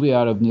made a movie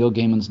out of Neil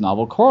Gaiman's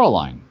novel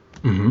Coraline.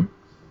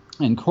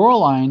 Mm-hmm. And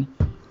Coraline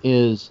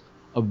is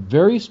a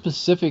very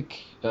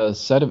specific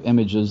set of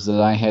images that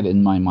I had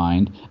in my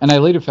mind, and I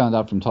later found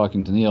out from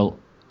talking to Neil,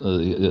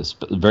 a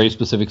very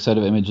specific set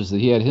of images that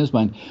he had in his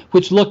mind,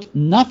 which looked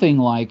nothing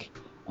like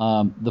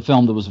the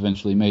film that was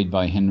eventually made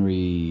by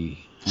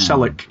Henry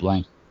Selick.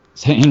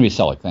 Henry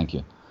Selick, thank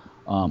you.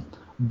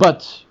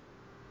 But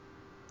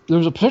there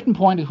was a certain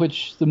point at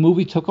which the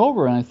movie took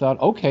over, and I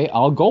thought, okay,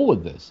 I'll go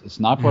with this. It's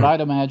not what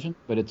I'd imagined,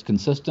 but it's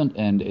consistent,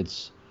 and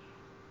it's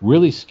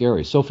really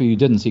scary. Sophie, you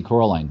didn't see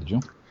Coraline, did you?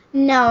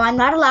 No, I'm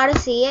not allowed to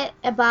see it,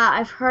 but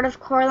I've heard of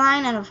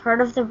Coraline and I've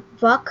heard of the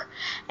book,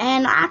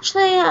 and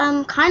actually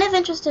I'm kind of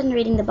interested in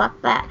reading the book,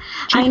 but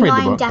I know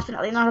I'm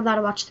definitely not allowed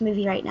to watch the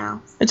movie right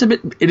now.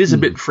 It is a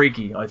bit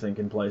freaky, I think,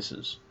 in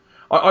places.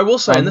 I will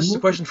say, and this is a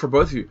question for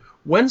both of you,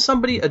 when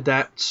somebody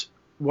adapts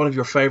one of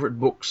your favorite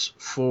books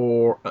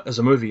as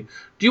a movie,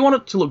 do you want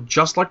it to look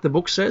just like the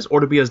book says, or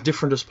to be as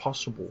different as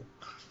possible,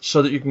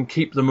 so that you can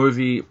keep the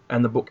movie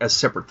and the book as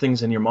separate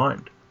things in your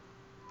mind?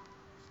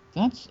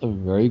 That's a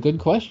very good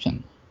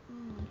question.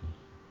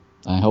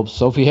 I hope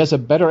Sophie has a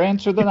better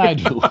answer than I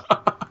do.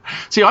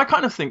 See, I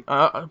kind of think,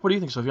 what do you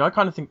think, Sophie? I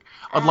kind of think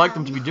I'd like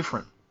them to be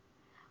different.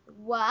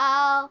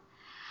 Well,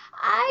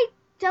 I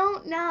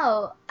don't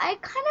know. I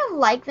kind of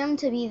like them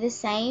to be the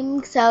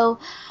same, so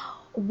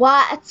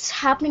what's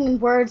happening in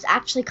words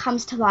actually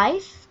comes to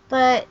life,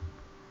 but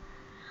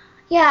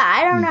yeah,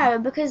 I don't know,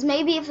 because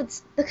maybe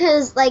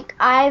because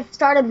I've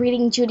started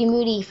reading Judy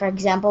Moody, for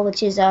example,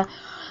 which is a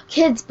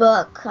kids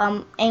book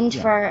aimed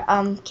for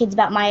kids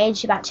about my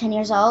age, about 10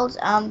 years old,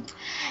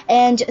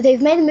 and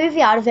they've made a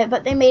movie out of it,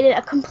 but they made it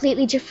a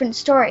completely different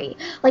story,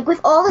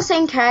 with all the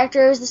same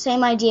characters, the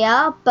same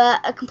idea, but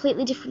a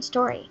completely different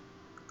story.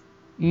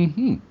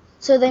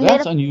 So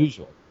that's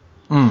unusual.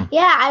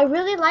 Yeah, I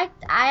really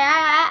liked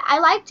I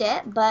liked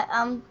it, but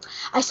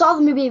I saw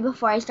the movie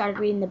before I started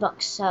reading the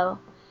books, so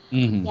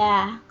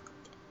yeah.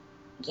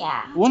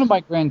 One of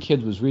my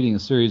grandkids was reading a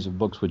series of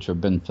books which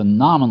have been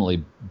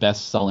phenomenally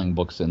best-selling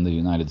books in the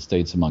United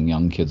States among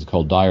young kids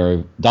called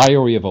Diary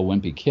of a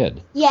Wimpy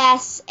Kid.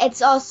 Yes,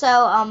 it's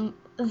also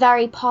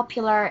very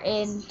popular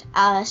in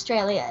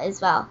Australia as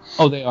well.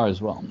 Oh, they are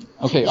as well.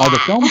 Okay, Are the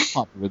films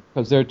popular?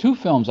 Because there are two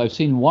films. I've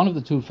seen one of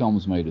the two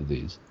films made of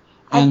these.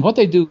 And what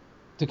they do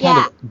to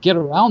kind of get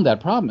around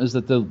that problem is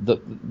that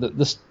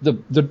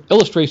the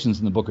illustrations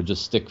in the book are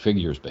just stick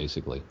figures,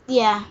 basically.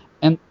 Yeah.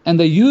 And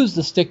they use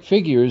the stick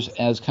figures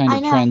as kind of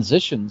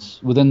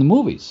transitions within the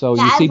movies, so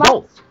you see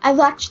both. I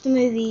watched the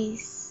movie.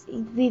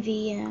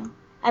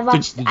 I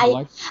watched.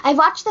 I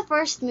watched the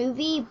first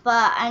movie,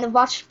 but I've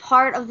watched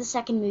part of the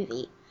second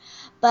movie.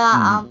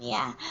 But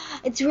yeah,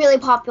 it's really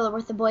popular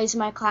with the boys in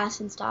my class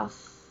and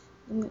stuff.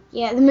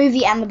 Yeah, the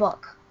movie and the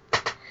book.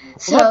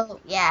 So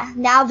yeah,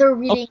 now they're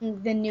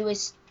reading the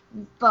newest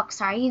book.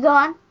 Sorry, you go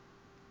on.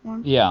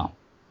 Yeah.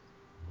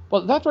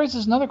 Well, that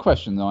raises another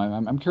question, though.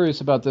 I'm curious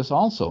about this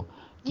also.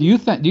 Do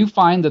you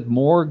find that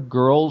more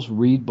girls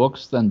read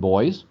books than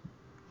boys?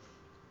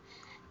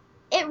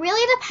 It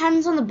really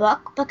depends on the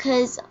book,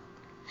 because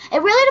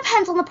it really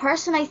depends on the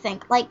person, I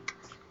think.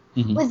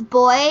 With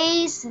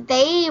boys,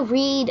 they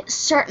read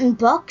certain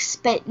books,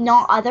 but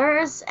not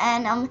others.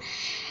 And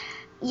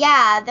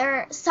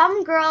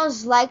some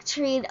girls like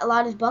to read a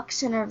lot of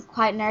books and are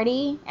quite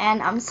nerdy,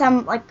 and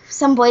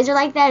some boys are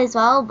like that as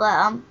well.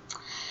 But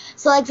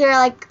so there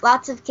are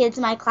lots of kids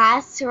in my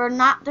class who they're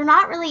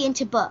not really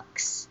into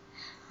books.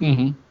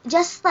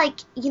 Just a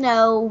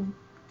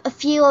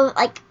few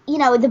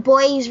the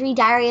boys read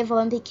Diary of a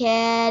Wimpy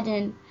Kid,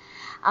 and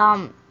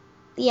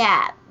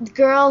the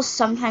girls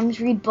sometimes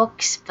read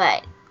books,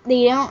 but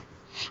they don't.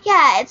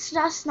 Yeah, it's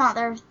just not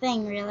their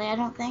thing, really. I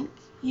don't think.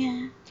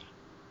 Yeah.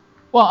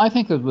 Well, I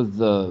think that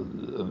with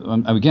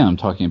again, I'm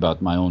talking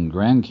about my own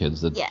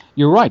grandkids. That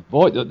you're right.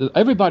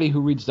 Everybody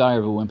who reads Diary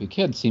of a Wimpy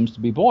Kid seems to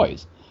be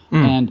boys.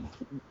 And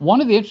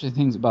one of the interesting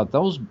things about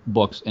those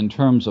books, in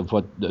terms of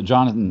what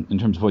Jonathan, in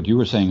terms of what you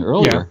were saying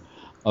earlier,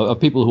 of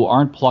people who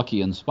aren't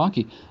plucky and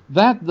spunky,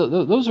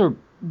 those are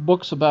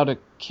books about a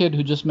kid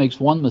who just makes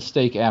one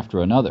mistake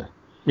after another.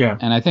 Yeah.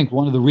 And I think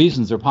one of the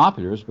reasons they're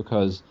popular is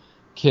because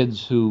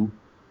kids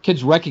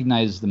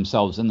recognize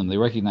themselves in them. They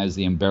recognize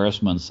the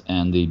embarrassments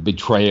and the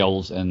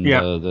betrayals and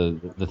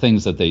the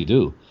things that they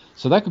do.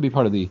 So that could be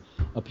part of the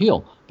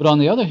appeal. But on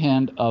the other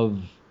hand,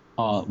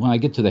 when I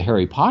get to the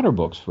Harry Potter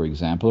books, for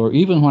example, or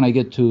even when I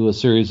get to a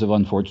series of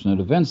unfortunate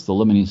events, the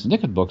Lemony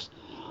Snicket books,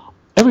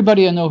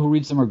 everybody I know who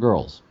reads them are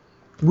girls.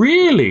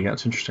 Really?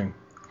 That's interesting.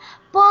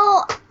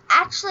 Well,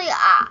 actually,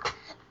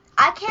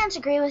 I can't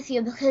agree with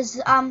you,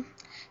 because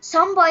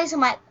some boys in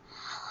my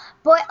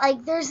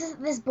there's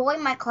this boy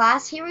in my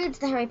class. He reads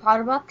the Harry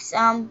Potter books.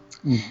 Yeah,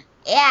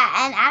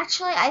 and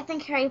actually, I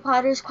think Harry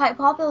Potter is quite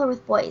popular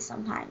with boys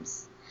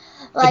sometimes.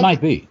 It might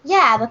be.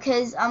 Yeah,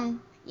 because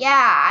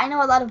I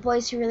know a lot of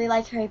boys who really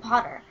like Harry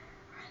Potter.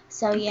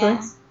 So yeah.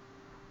 Okay.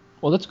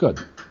 Well, that's good.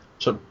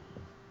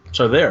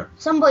 So there.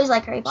 Some boys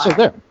like Harry Potter. So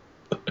there.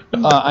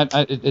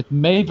 It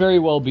may very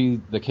well be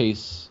the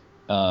case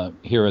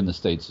here in the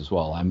States as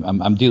well.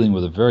 I'm dealing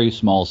with a very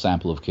small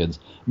sample of kids,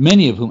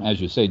 many of whom, as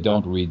you say,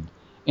 don't read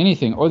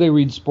anything, or they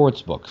read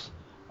sports books.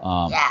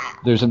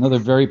 There's another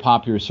very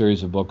popular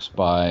series of books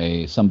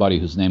by somebody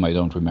whose name I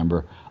don't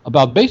remember,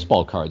 about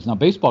baseball cards. Now,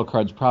 baseball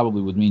cards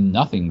probably would mean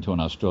nothing to an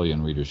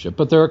Australian readership,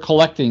 but they're a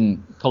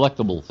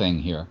collectible thing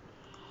here.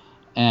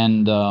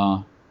 And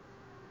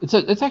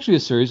it's actually a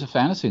series of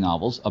fantasy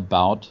novels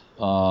about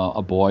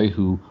a boy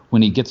who,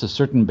 when he gets a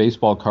certain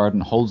baseball card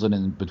and holds it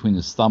in between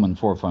his thumb and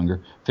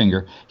forefinger,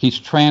 he's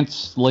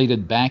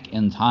translated back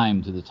in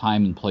time to the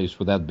time and place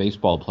where that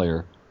baseball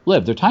player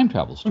lived. They're time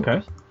travel stories.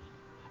 Okay.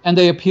 And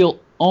they appeal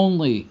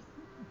only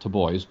to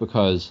boys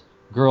because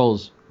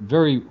girls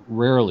very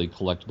rarely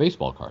collect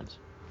baseball cards.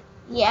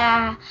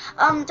 Yeah.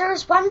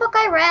 There's one book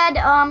I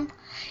read.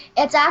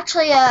 It's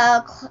actually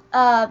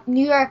a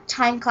New York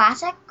Times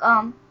classic.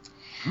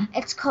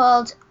 It's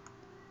called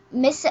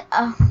Mrs.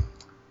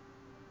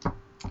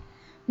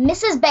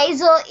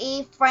 Basil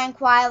E.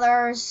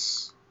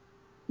 Frankweiler's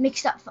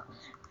Mixed Up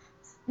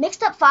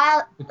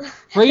File.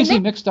 Crazy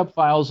Mixed Up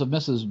Files of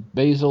Mrs.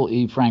 Basil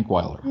E.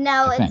 Frankweiler.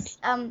 No, it's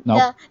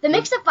the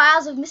Mixed Up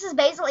Files of Mrs.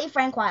 Basil E.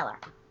 Frankweiler.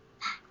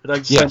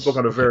 It's the same book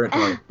on a variant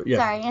way, but yeah,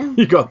 Sorry.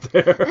 you got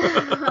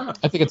there.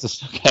 I think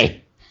it's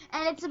okay.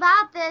 And it's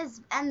about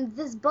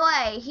this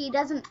boy. He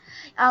doesn't.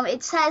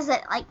 It says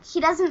that he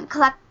doesn't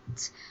collect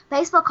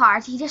baseball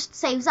cards. He just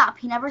saves up.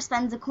 He never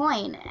spends a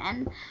coin.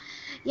 And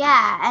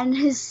and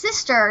his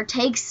sister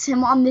takes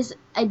him on this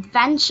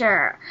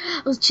adventure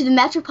to the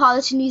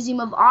Metropolitan Museum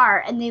of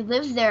Art, and they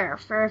live there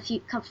for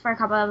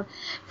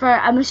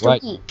almost a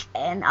week.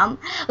 And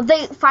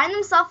they find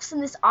themselves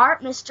in this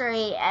art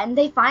mystery, and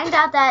they find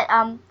out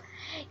that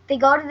they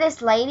go to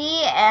this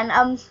lady, and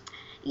I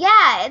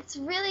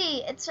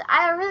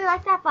really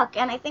like that book,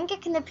 and I think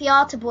it can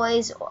appeal to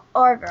boys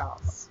or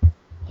girls.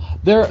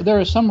 There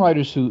are some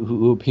writers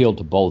who appeal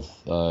to both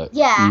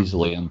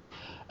easily,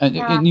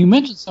 and you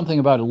mentioned something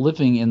about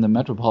living in the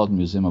Metropolitan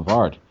Museum of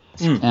Art,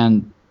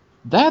 and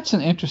that's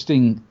an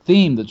interesting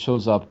theme that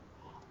shows up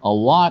a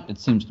lot, it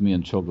seems to me,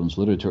 in children's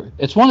literature.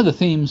 It's one of the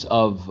themes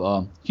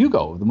of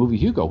Hugo, the movie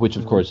Hugo, which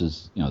of course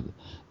is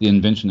the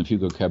invention of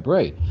Hugo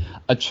Cabret,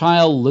 a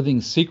child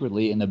living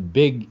secretly in a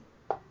big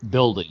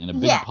building, in a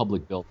big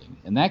public building.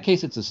 In that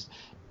case,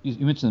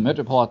 you mentioned the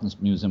Metropolitan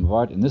Museum of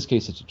Art. In this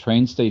case, it's a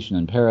train station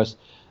in Paris.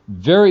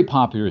 Very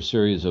popular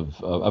series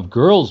of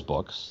girls'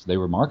 books. They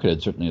were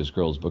marketed certainly as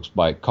girls' books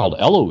called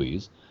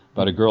Eloise,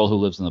 about a girl who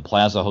lives in the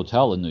Plaza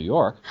Hotel in New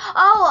York.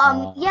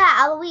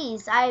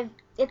 Eloise.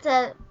 It's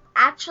a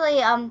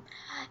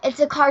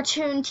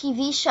cartoon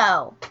TV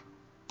show.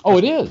 Oh,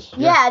 it is?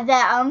 Yeah,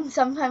 that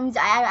sometimes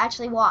I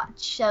actually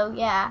watch. So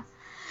yeah,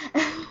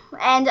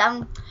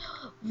 and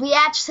we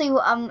actually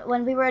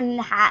when we were in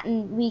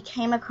Manhattan, we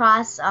came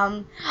across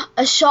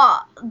a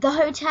shop, the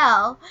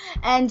hotel,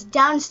 and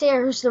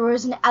downstairs there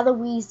was an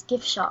Eloise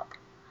gift shop.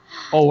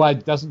 Oh,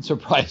 it doesn't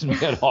surprise me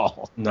at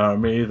all. No,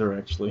 me either,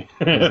 actually.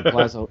 There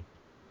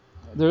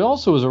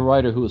also was a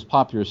writer who was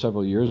popular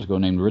several years ago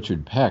named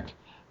Richard Peck,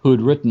 who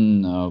had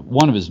written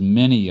one of his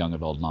many young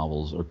adult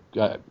novels, or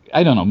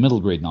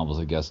middle grade novels,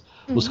 I guess,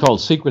 was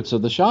called Secrets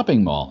of the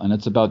Shopping Mall, and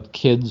it's about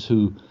kids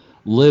who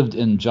lived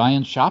in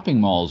giant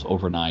shopping malls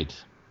overnight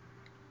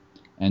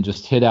and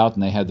just hid out,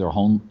 and they had their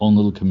own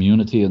little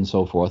community and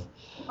so forth.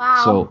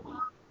 Wow. So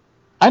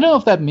I don't know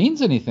if that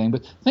means anything,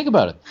 but think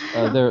about it.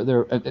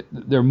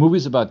 There are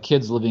movies about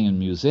kids living in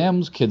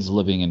museums, kids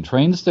living in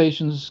train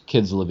stations,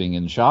 kids living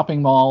in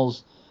shopping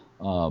malls,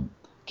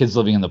 kids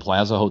living in the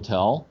Plaza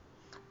Hotel.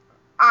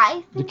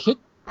 I think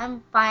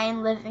I'm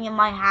fine living in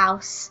my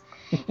house.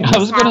 I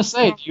was going to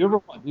say, do you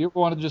ever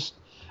want to just?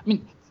 I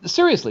mean,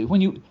 seriously,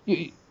 when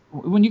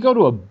you go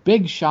to a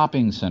big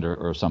shopping center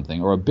or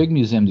something, or a big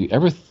museum, do you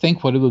ever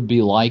think what it would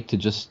be like to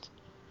just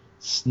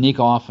sneak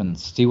off and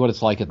see what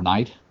it's like at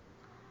night?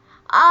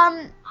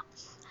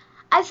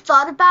 I've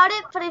thought about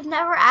it, but I've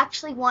never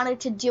actually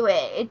wanted to do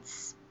it.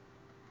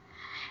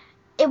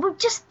 It would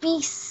just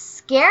be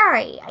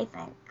scary, I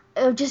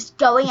think. Just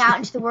going out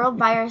into the world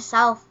by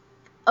yourself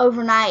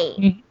overnight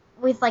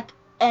with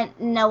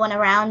no one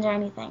around or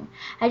anything.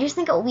 I just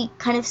think it would be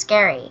kind of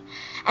scary.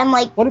 And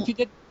what if you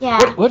did?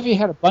 Yeah. What if you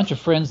had a bunch of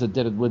friends that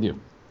did it with you?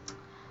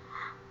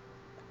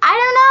 I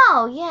don't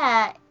know.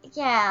 Yeah.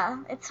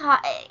 It's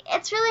hard.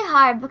 It's really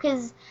hard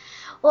because,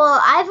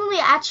 I've only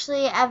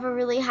actually ever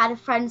really had a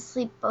friend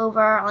sleep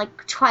over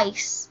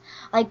twice.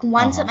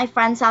 Once at my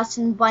friend's house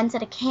and once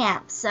at a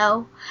camp.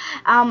 So,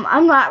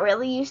 I'm not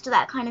really used to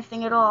that kind of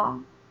thing at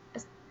all.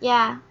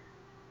 Yeah.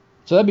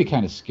 So that'd be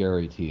kind of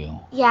scary to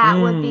you. Yeah,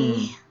 it would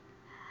be.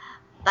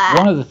 But,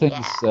 one of the things,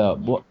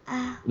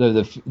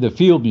 the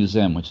Field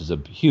Museum, which is a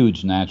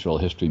huge natural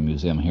history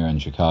museum here in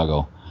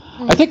Chicago,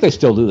 I think they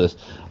still do this,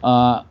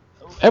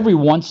 every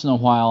once in a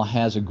while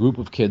has a group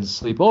of kids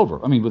sleep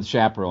over. I mean, with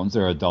chaperones,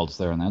 there are adults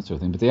there and that sort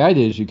of thing. But the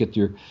idea is you get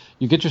your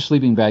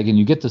sleeping bag and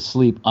you get to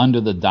sleep under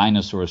the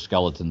dinosaur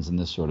skeletons and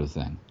this sort of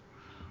thing.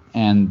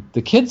 And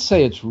the kids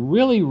say it's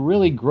really,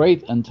 really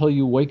great until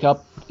you wake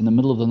up in the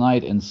middle of the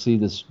night and see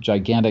this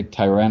gigantic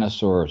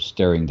tyrannosaur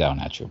staring down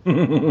at you.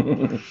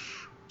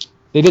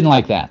 They didn't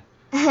like that.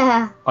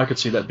 I could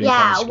see that being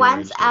kind of scary.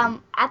 Once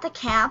at the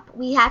camp,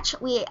 we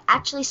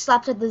actually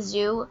slept at the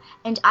zoo,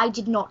 and I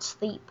did not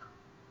sleep.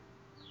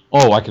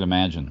 Oh, I can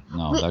imagine.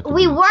 No,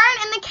 we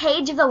weren't in the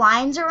cage of the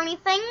lions or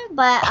anything,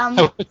 but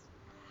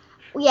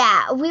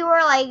yeah, we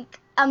were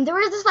there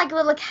was this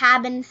little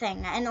cabin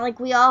thing, and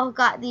we all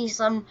got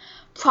these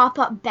prop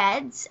up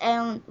beds,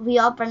 and we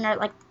all bring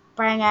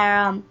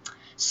our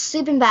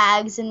sleeping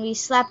bags, and we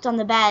slept on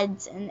the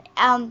beds, and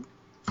I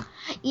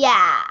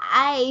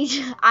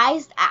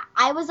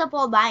was up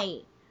all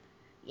night.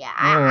 Yeah,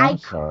 I'm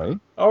sorry.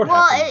 Oh, it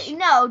happens.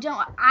 no,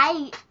 don't.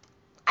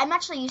 I'm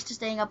actually used to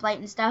staying up late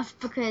and stuff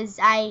because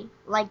I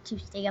like to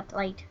stay up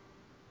late.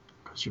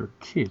 Because you're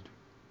a kid.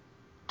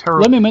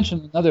 Terrible. Let me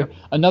mention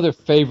another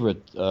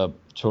favorite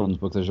children's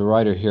book. There's a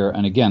writer here,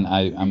 and again,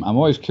 I'm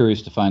always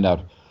curious to find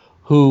out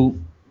who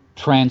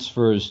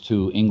transfers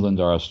to England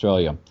or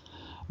Australia.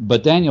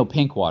 But Daniel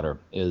Pinkwater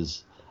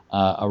is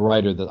a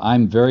writer that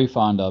I'm very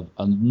fond of.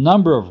 A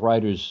number of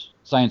writers,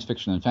 science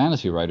fiction and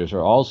fantasy writers,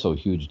 are also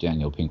huge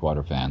Daniel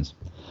Pinkwater fans.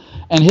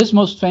 And his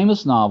most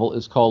famous novel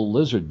is called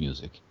Lizard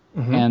Music.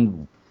 Mm-hmm.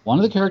 And one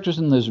of the characters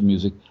in Lizard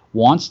Music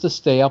wants to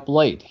stay up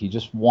late. He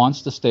just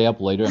wants to stay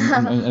up later.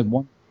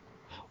 And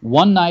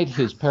one night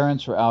his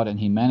parents are out and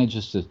he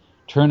manages to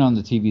turn on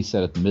the TV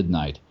set at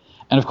midnight.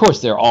 And of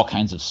course there are all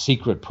kinds of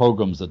secret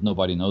programs that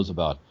nobody knows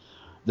about.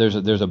 There's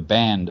a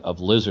band of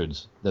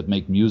lizards that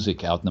make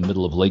music out in the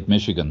middle of Lake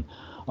Michigan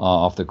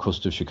off the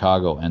coast of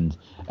Chicago. And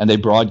they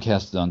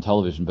broadcast it on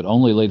television, but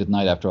only late at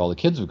night after all the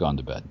kids have gone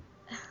to bed.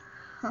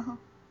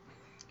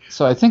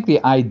 So I think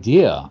the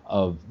idea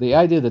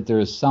that there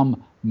is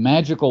some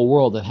magical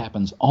world that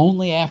happens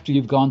only after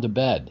you've gone to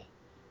bed,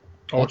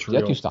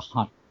 that used to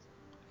haunt.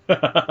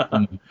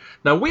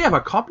 Now, we have a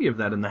copy of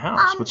that in the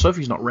house, but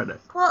Sophie's not read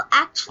it. Well,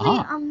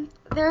 actually,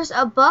 there's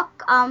a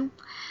book,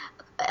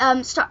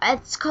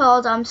 it's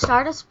called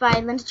Stardust by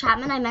Linda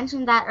Chapman. I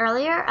mentioned that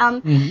earlier.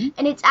 And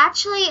it's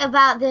actually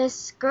about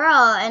this girl,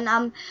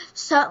 and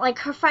so like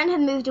her friend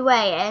had moved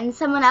away, and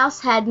someone else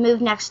had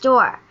moved next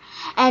door,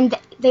 and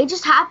they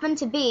just happened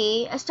to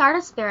be a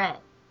Stardust spirit.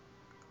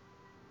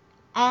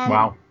 And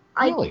wow.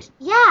 Like, really?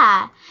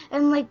 Yeah,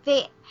 and like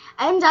they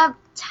end up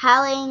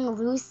telling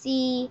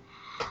Lucy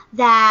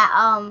that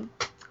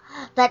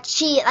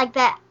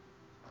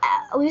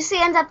Lucy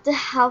ends up to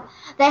help.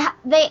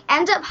 They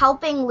end up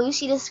helping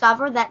Lucy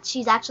discover that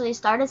she's actually a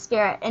Stardust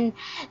spirit, and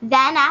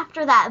then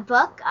after that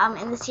book,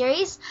 in the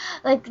series,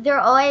 like they're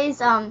always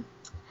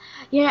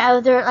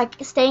they're like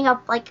staying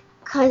up, like,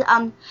 cause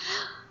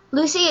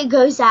Lucy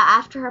goes out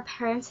after her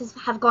parents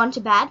have gone to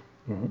bed.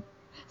 Mm-hmm.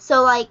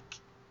 So like,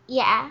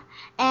 yeah,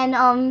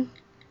 and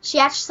she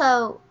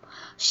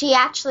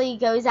actually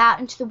goes out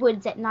into the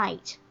woods at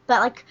night,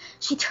 but like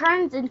she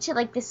turns into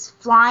like this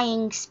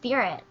flying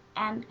spirit,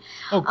 and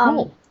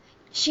cool.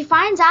 She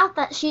finds out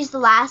that she's the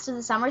last of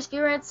the summer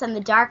spirits, and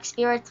the dark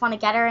spirits want to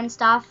get her and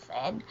stuff,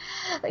 and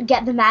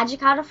get the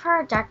magic out of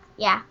her.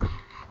 Yeah,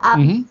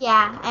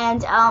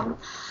 and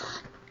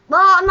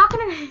well, I'm not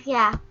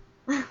gonna,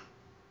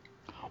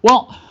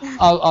 Well,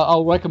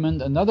 I'll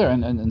recommend another,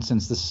 and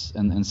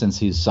since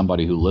he's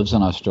somebody who lives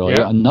in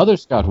Australia, another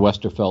Scott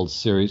Westerfeld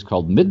series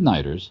called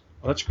Midnighters.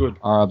 Oh, that's good.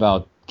 Are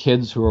about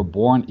kids who are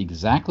born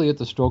exactly at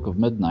the stroke of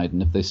midnight,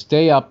 and if they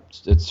stay up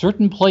at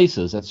certain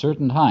places at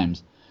certain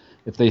times,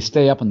 if they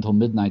stay up until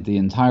midnight, the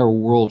entire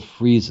world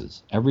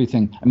freezes.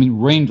 Everything,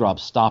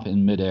 raindrops stop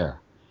in midair.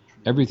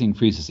 Everything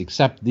freezes,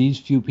 except these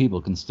few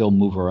people can still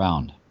move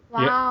around.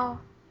 Wow.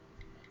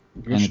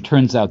 Yep. And it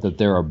turns out that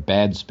there are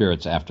bad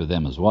spirits after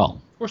them as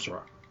well. Of course there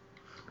are.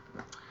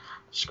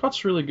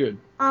 Scott's really good.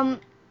 In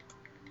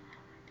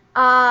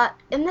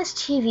this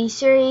TV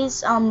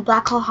series,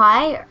 Black Hole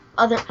High,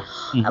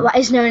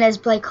 is known as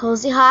Blake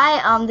Halsey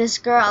High. This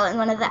girl in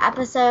one of the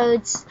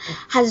episodes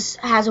has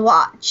a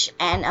watch,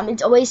 and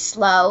it's always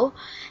slow.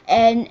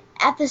 And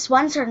at this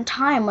one certain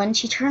time, when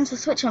she turns the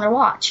switch on her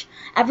watch,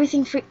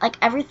 everything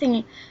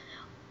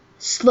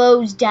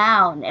slows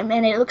down, and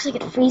it looks like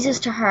it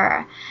freezes to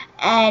her.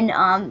 And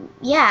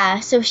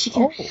so she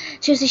can.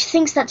 She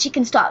thinks that she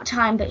can stop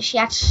time, but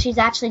she's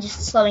actually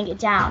just slowing it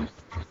down.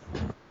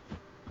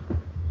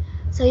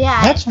 So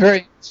yeah, that's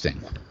very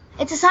interesting.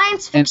 It's a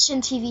science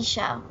fiction TV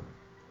show.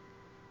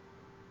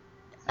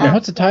 And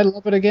what's the title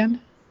of it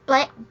again?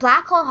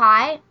 Black Hole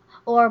High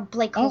or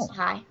Blake Halsey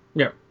High.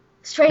 Yeah.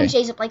 Strange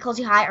Days of Blake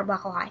Halsey High or Black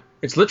Hole High.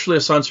 It's literally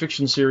a science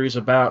fiction series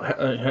about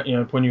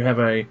when you have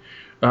a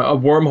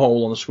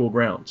wormhole on the school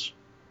grounds.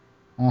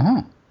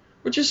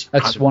 Which is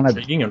kind of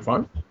intriguing and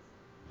fun.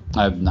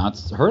 I've not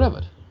heard of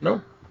it.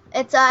 No.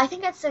 It's I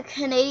think it's a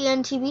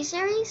Canadian TV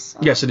series.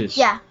 Yes, it is.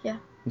 Yeah.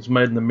 It's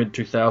made in the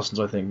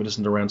mid-2000s, I think, but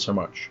isn't around so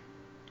much.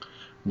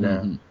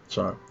 No.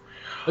 So.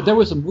 But there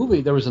was a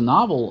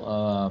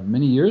novel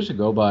many years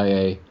ago by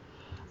a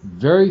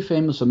very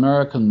famous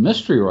American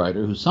mystery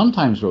writer who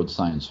sometimes wrote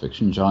science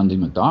fiction, John D.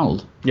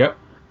 MacDonald. Yep.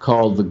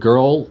 Called The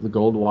Girl, the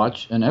Gold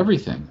Watch, and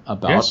Everything,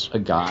 about a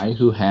guy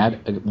who had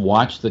a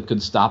watch that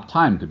could stop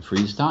time, could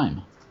freeze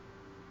time.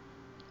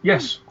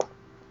 Yes.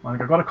 I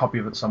think I got a copy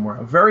of it somewhere.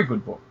 A very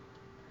good book.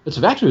 It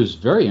was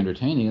very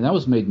entertaining, and that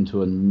was made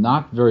into a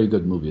not very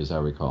good movie, as I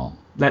recall.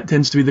 That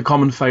tends to be the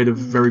common fate of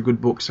very good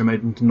books. They're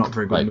made into not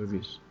very good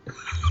movies.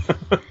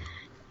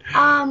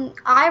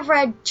 I've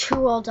read two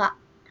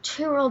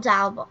Roald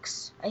Dahl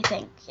books, I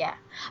think, yeah.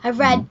 I've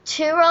read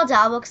two Roald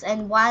Dahl books,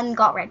 and one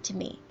got read to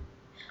me.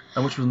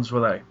 And which ones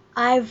were they?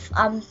 I've,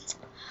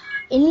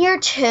 in year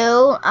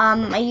two,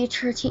 my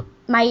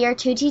year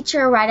two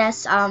teacher read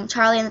us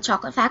Charlie and the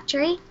Chocolate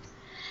Factory,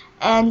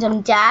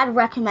 and Dad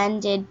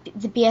recommended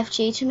the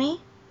BFG to me.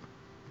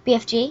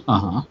 BFG.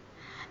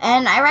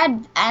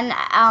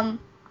 And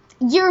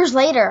years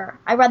later,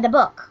 I read the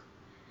book,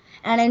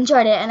 and I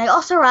enjoyed it. And I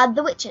also read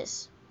The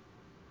Witches.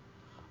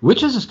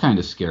 Witches is kind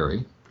of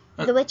scary.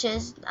 The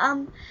Witches.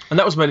 And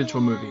that was made into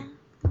a movie.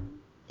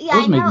 Yeah, It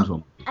was made into a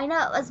movie. I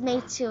know it was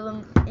made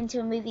into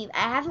a movie.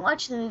 I haven't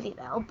watched the movie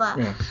though, but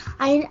Yeah.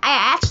 I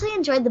actually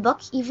enjoyed the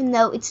book, even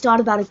though it's not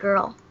about a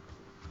girl.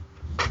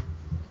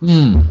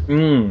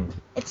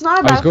 It's not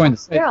about a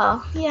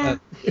girl. Yeah.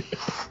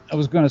 I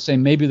was going to say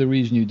maybe the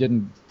reason you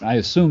didn't. I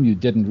assume you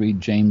didn't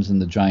read James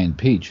and the Giant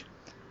Peach,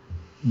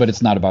 but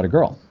it's not about a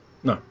girl.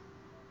 No.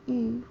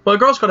 Well, a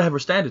girl's got to have her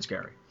standards,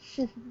 Gary.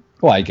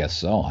 Well, I guess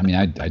so. I mean,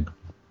 I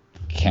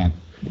can't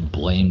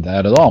blame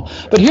that at all.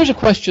 But here's a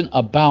question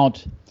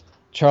about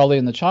Charlie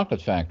and the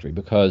Chocolate Factory,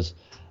 because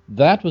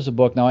that was a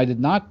book. Now, I did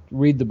not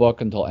read the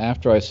book until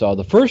after I saw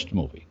the first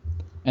movie,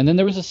 and then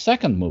there was a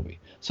second movie.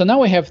 So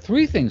now we have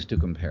three things to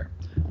compare.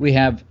 We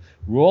have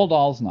Roald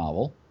Dahl's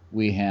novel,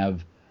 we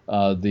have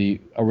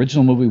the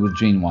original movie with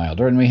Gene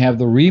Wilder, and we have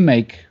the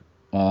remake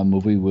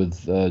movie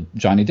with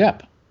Johnny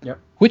Depp. Yep.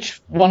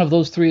 Which one of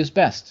those three is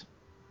best?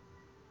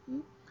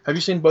 Have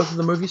you seen both of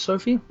the movies,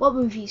 Sophie? What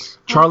movies?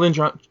 Charlie and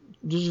John.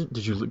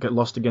 Did you get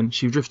lost again?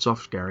 She drifts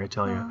off, Gary. I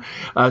tell you.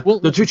 Well,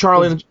 the two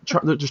Charlie.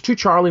 There's two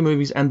Charlie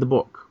movies and the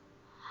book.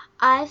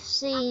 I've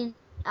seen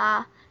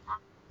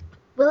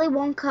Willy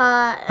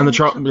Wonka. And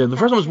the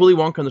first one was Willy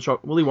Wonka and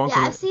Willy Wonka.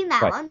 Yeah, I've seen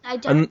that one. I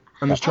don't.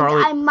 And there's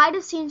Charlie. I might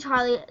have seen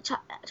Charlie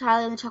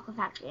and the Chocolate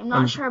Factory. I'm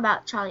not sure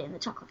about Charlie and the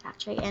Chocolate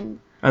Factory. And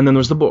then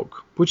there's the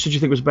book. Which did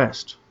you think was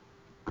best?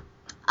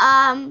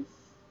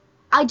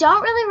 I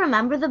don't really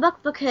remember the book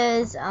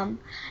because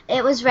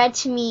it was read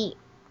to me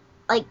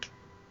like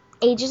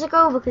ages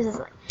ago because it's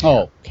like.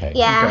 Oh, okay.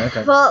 Yeah.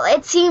 Okay. Well,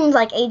 it seemed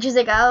like ages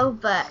ago,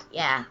 but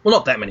yeah. Well,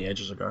 not that many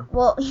ages ago.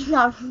 Well,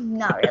 not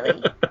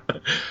really.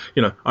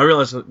 I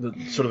realize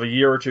that sort of a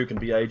year or two can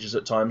be ages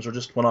at times, or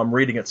just when I'm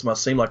reading it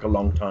must seem like a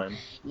long time.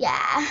 Yeah.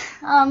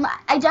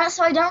 I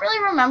don't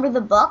really remember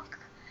the book.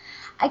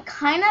 I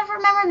kind of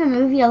remember the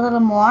movie a little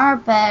more,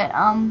 but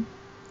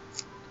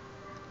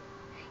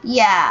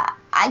yeah,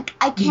 I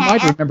can't. You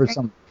might remember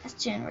some.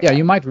 Yeah,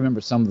 you might remember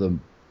some of the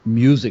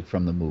music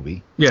from the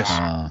movie. Yes.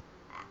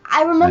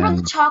 I remember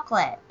the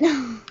chocolate.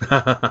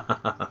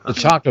 The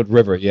Chocolate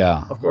River,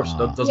 yeah. Of course,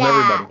 doesn't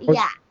everybody?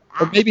 Yeah.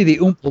 Or maybe the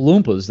Oompa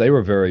Loompas, they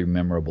were very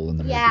memorable in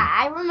the movie. Yeah,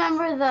 I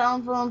remember the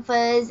Oompa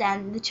Loompas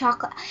and the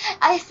chocolate.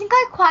 I think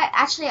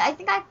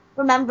I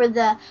remember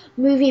the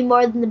movie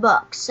more than the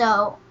book.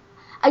 So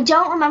I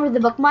don't remember the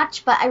book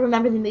much, but I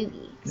remember the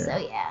movie. Yeah. So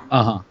yeah.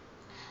 Uh-huh.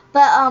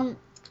 But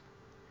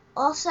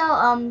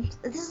also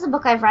this is a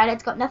book I've read.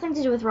 It's got nothing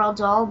to do with Roald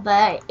Dahl,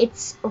 but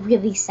it's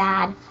really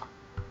sad.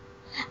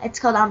 It's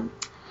called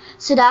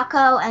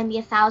Sadako and the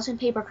 1,000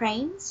 Paper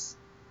Cranes.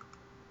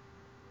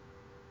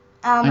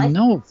 I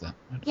know of them.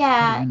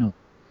 Yeah. I know.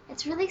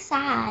 It's really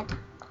sad.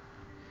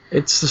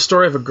 It's the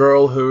story of a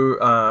girl who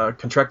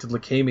contracted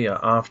leukemia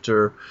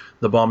after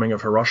the bombing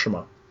of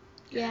Hiroshima.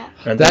 Yeah.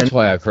 And that's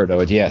why I've heard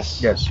of it,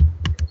 yes. Yes.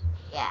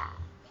 Yeah.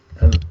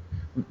 And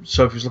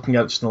Sophie's looking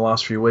at it just in the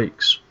last few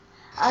weeks.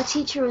 A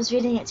teacher was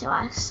reading it to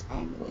us,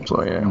 and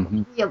So, yeah.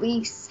 Mm-hmm.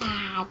 really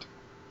sad.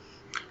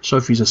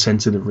 Sophie's a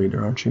sensitive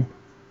reader, aren't you?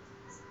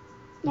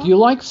 Do you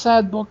like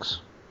sad books?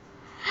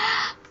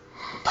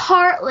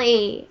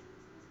 Partly.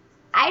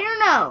 I don't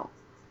know.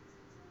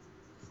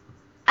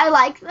 I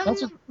like them,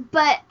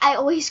 but I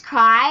always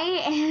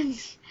cry,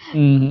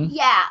 and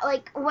yeah,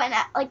 like when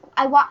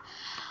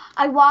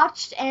I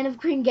watched Anne of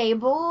Green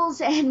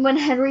Gables, and when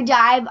Henry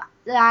died,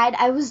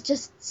 I was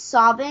just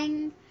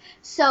sobbing.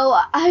 So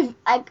I've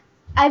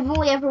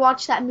only ever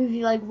watched that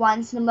movie like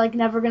once, and I'm like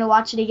never gonna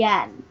watch it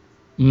again.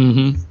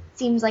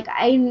 Seems like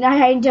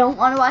I don't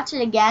want to watch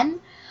it again,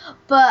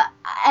 but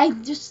I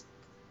just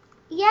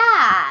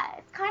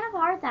it's kind of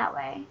hard that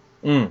way.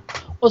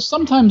 Well,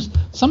 sometimes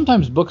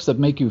books that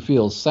make you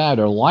feel sad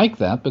are like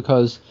that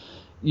because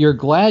you're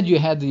glad you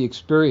had the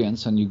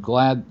experience and you're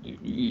glad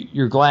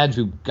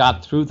you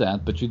got through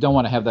that, but you don't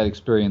want to have that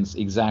experience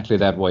exactly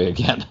that way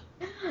again.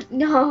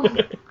 No.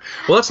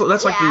 Well,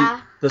 that's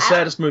like the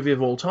saddest movie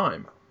of all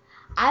time.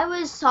 I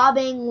was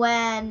sobbing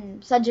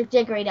when Cedric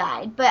Diggory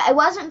died, but I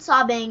wasn't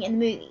sobbing in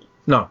the movie.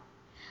 No.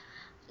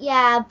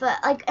 Yeah, but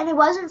and I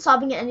wasn't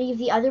sobbing in any of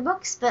the other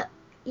books, but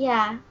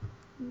yeah.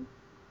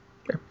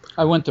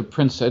 I went to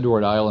Prince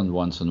Edward Island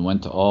once and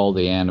went to all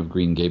the Anne of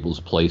Green Gables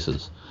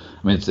places.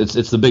 I mean,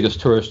 it's the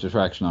biggest tourist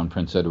attraction on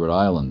Prince Edward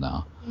Island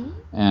now.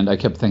 And I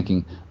kept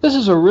thinking, this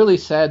is a really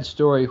sad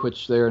story,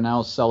 which they are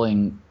now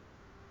selling,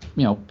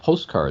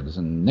 postcards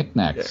and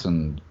knickknacks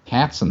and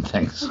hats and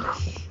things.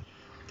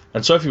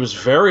 And Sophie was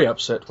very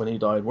upset when he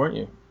died, weren't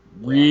you?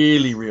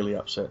 Really, really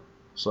upset.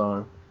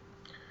 So,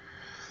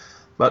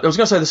 but I was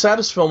going to say the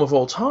saddest film of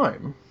all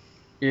time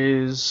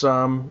is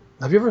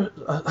have you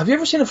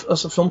ever seen a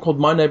film called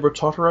My Neighbor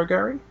Totoro,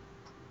 Gary?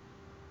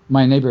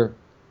 My Neighbor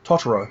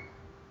Totoro.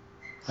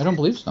 I don't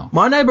believe so.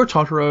 My Neighbor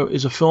Totoro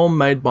is a film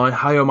made by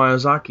Hayao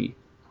Miyazaki,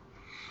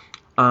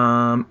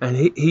 and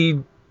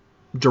he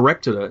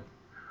directed it.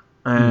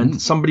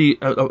 And somebody,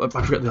 I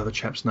forget the other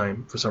chap's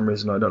name for some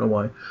reason, I don't know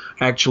why,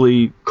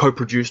 actually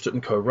co-produced it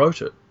and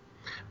co-wrote it.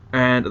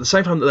 And at the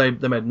same time, they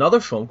made another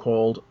film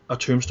called A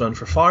Tombstone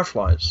for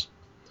Fireflies,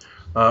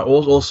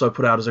 also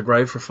put out as A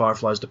Grave for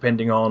Fireflies,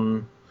 depending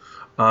on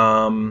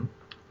the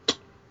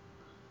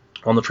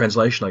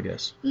translation, I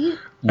guess.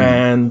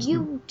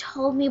 You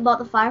told me about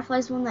the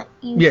Fireflies one that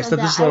you yes, said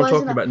this is what I'm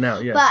talking about now.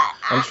 Yeah, but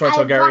I'm just trying to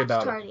tell Gary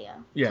about Totoro.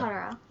 it.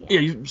 Totoro.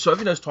 Yeah.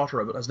 Sophie knows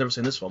Totoro, but has never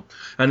seen this film.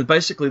 And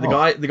basically, the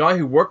guy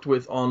who worked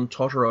with on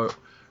Totoro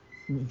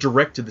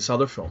directed this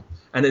other film,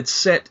 and it's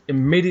set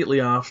immediately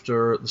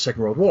after the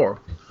Second World War.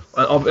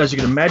 As you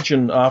can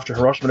imagine, after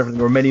Hiroshima and everything,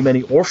 there were many,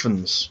 many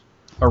orphans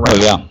around.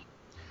 Oh, yeah.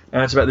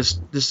 And it's about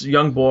this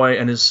young boy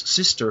and his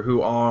sister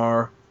who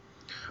are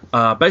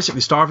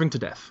basically starving to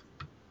death.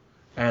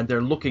 And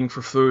they're looking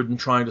for food and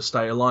trying to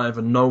stay alive,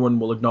 and no one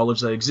will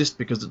acknowledge they exist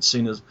because it's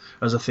seen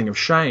as a thing of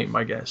shame,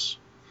 I guess.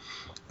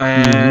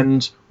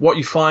 And what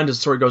you find as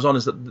the story goes on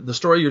is that the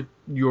story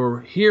you're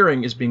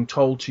hearing is being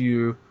told to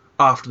you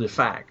after the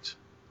fact.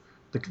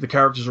 The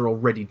characters are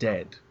already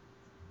dead.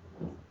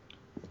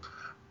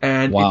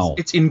 And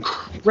it's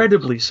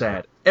incredibly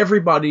sad.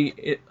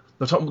 Everybody,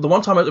 the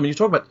one time, you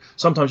talk about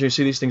sometimes you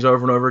see these things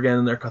over and over again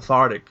and they're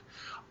cathartic.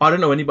 I don't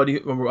know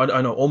anybody,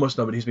 I know almost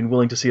nobody who's been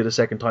willing to see it a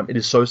second time. It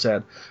is so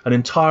sad. An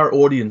entire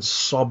audience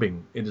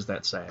sobbing. It is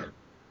that sad.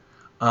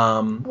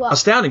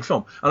 Astounding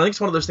film. And I think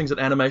it's one of those things that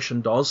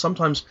animation does.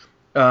 Sometimes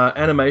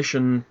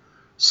animation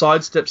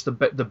sidesteps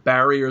the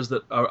barriers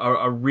that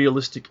a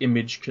realistic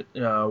image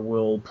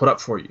will put up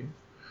for you.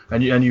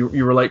 And you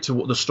relate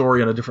to the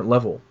story on a different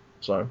level.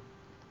 So,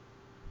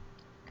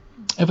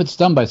 if it's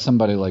done by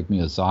somebody like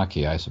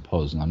Miyazaki, I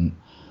suppose.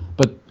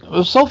 But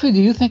Sophie,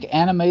 do you think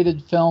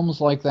animated films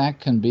like that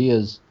can be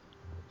as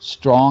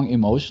strong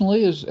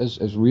emotionally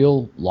as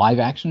real live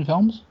action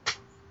films?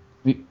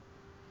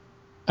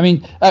 I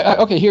mean,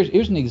 okay.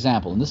 Here's an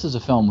example, and this is a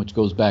film which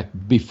goes back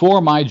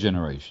before my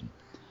generation.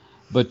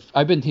 But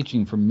I've been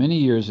teaching for many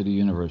years at a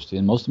university,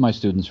 and most of my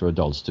students are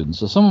adult students.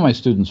 So some of my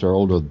students are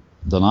older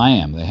than I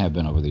am. They have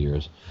been over the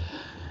years.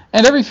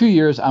 And every few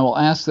years, I will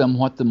ask them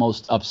what the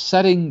most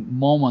upsetting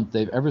moment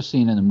they've ever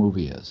seen in a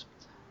movie is.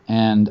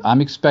 And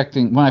I'm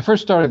expecting, when I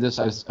first started this,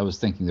 I was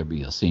thinking there'd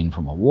be a scene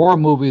from a war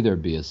movie,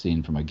 there'd be a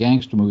scene from a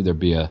gangster movie, there'd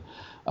be a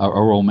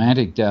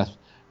romantic death.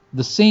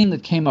 The scene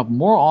that came up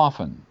more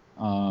often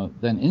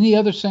than any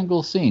other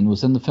single scene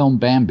was in the film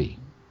Bambi.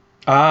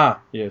 Ah,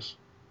 yes.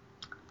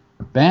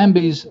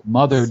 Bambi's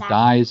mother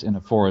dies in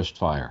a forest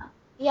fire.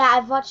 Yeah,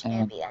 I've watched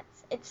Bambi.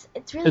 It's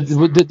really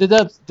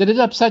sad. Did it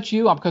upset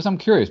you? Because I'm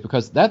curious,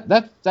 because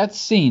that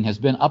scene has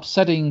been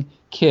upsetting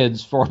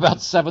kids for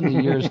about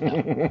 70 years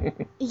now.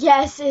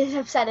 Yes, it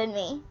upsetted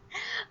me.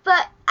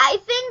 But I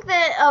think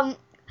that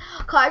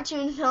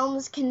cartoon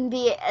films can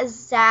be as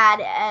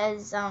sad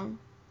as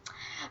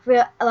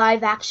real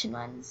live action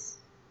ones.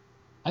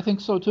 I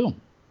think so too.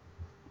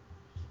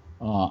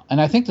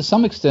 And I think to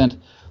some extent,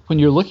 when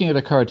you're looking at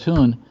a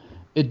cartoon,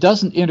 it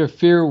doesn't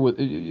interfere with.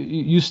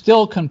 You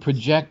still can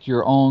project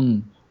your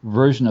own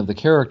version of the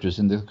characters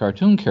into the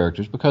cartoon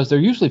characters because they're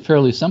usually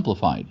fairly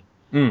simplified.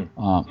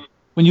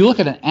 When you look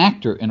at an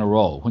actor in a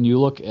role, when you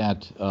look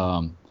at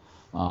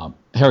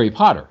Harry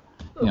Potter,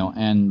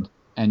 and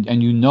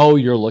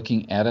you're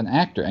looking at an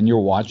actor, and you're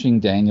watching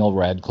Daniel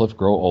Radcliffe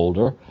grow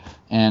older.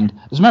 And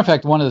as a matter of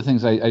fact, one of the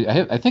things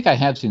I think I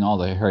have seen all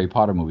the Harry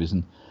Potter movies,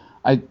 and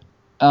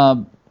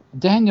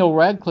Daniel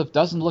Radcliffe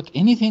doesn't look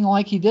anything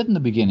like he did in the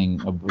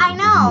beginning of I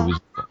know. the movies.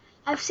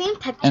 I've seen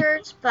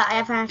pictures, but I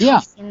haven't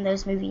actually seen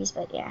those movies.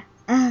 But yeah.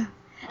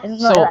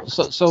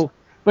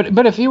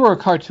 But if he were a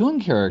cartoon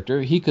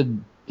character, he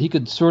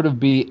could sort of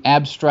be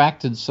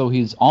abstracted so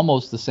he's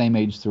almost the same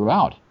age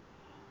throughout.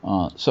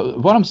 So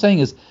what I'm saying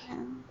is,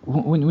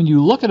 when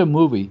you look at a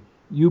movie,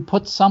 you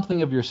put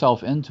something of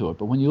yourself into it.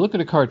 But when you look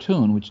at a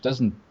cartoon, which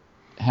doesn't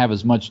have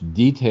as much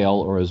detail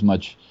or as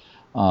much,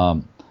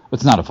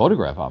 it's not a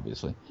photograph,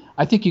 obviously.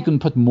 I think you can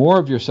put more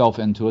of yourself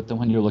into it than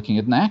when you're looking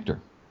at an actor.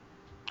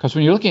 Because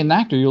when you're looking at an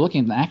actor, you're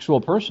looking at an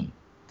actual person.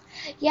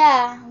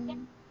 Yeah.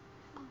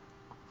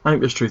 I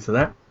think there's truth to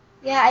that.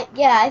 Yeah,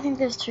 I think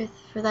there's truth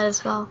for that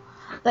as well.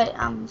 But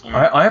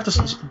yeah. I have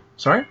to.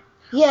 Sorry.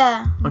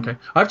 Yeah. Okay.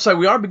 I have to say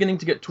we are beginning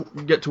to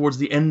get towards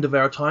the end of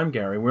our time,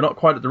 Gary. We're not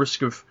quite at the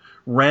risk of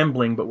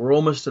rambling, but we're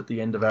almost at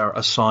the end of our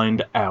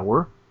assigned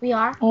hour. We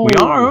are. Oh. We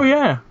are. Oh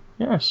yeah.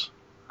 Yes.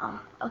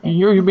 Oh, okay.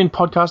 You've been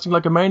podcasting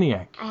like a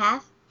maniac. I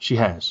have. She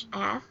has. I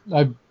have.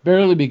 I've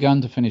barely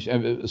begun to finish.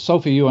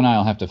 Sophie, you and I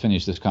will have to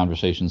finish this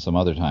conversation some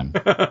other time.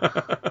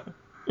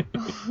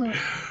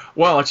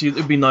 Well, actually,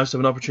 it'd be nice to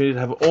have an opportunity to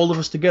have all of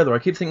us together. I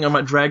keep thinking I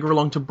might drag her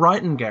along to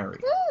Brighton,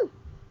 Gary.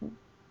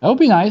 That would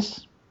be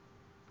nice.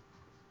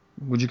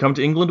 Would you come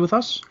to England with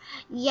us?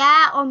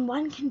 Yeah, on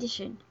one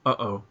condition.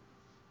 Uh-oh.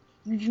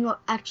 You do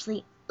not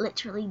actually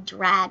literally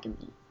drag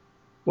me.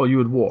 Well, you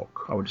would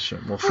walk, I would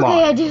assume, or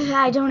fly. Okay,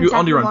 I don't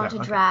exactly want to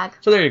drag.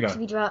 So there you go. To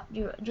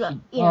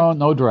be Oh,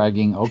 no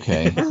dragging.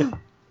 Okay.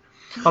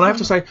 And I have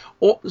to say,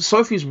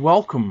 Sophie's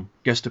welcome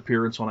guest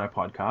appearance on our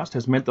podcast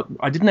has meant that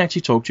I didn't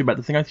actually talk to you about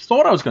the thing I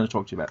thought I was going to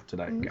talk to you about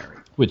today, Gary.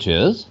 Which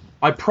is?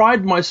 I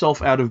pried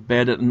myself out of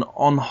bed at an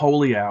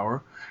unholy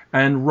hour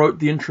and wrote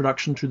the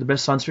introduction to the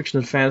best science fiction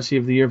and fantasy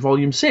of the year,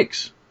 Volume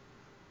 6.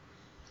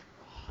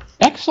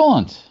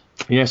 Excellent.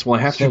 Yes, well,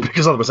 I have to,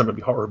 because otherwise I'm going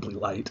to be horribly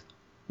late.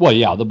 Well,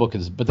 yeah,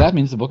 but that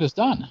means the book is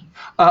done.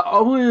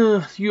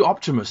 You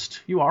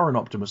optimist. You are an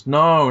optimist.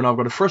 No, and I've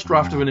got a first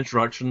draft of an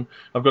introduction.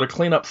 I've got to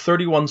clean up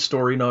 31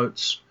 story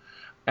notes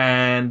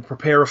and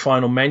prepare a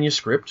final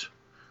manuscript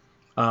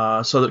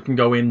so that it can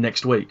go in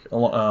next week.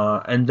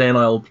 And then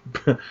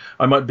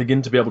I might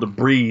begin to be able to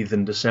breathe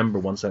in December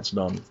once that's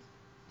done.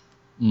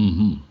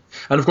 Mm-hmm.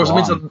 And of course, it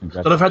means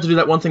that I've had to do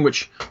that one thing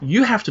which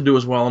you have to do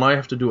as well, and I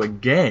have to do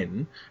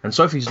again, and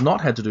Sophie's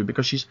not had to do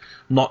because she's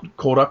not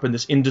caught up in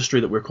this industry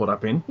that we're caught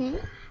up in,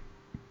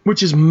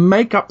 which is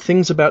make up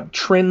things about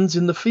trends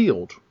in the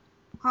field.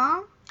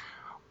 Huh?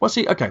 Well,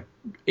 see, okay,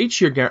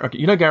 each year,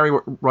 Gary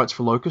writes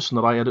for Locus, and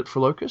that I edit for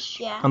Locus?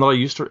 Yeah. And that I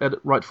used to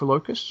write for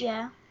Locus?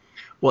 Yeah.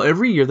 Well,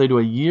 every year they do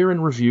a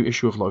year-in-review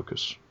issue of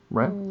Locus.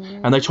 Right,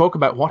 and they talk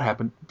about what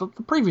happened the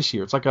previous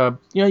year. It's like you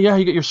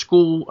get your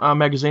school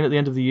magazine at the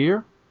end of the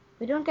year.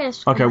 We don't get a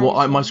school magazine.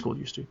 Well, my school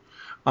used to.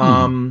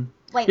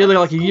 Wait, they're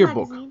like a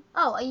yearbook. Magazine?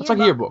 Oh, a yearbook. It's like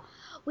a yearbook.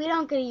 We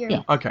don't get a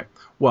yearbook. Yeah. Okay.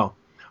 Well,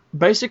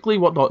 basically,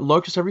 what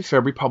Locus every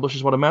February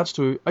publishes what amounts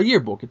to a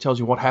yearbook. It tells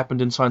you what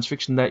happened in science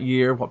fiction that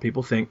year, what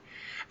people think,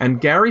 and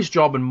Gary's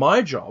job and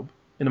my job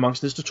in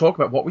amongst this to talk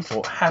about what we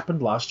thought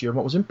happened last year and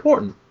what was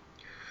important.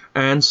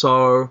 And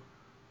so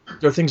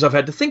there are things I've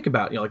had to think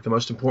about, like the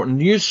most important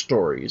news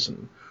stories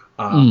and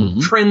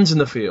trends in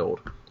the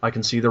field. I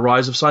can see the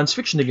rise of science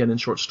fiction again in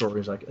short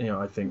stories, I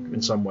think,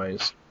 in some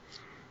ways.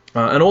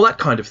 And all that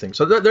kind of thing.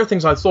 So there are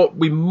things I thought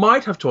we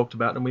might have talked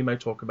about and we may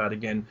talk about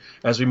again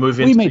as we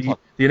move into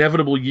the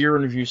inevitable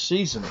year-in-review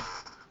season.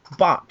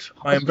 But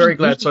I am very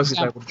glad Sophie's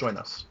able to join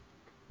us.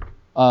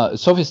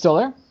 Sophie's still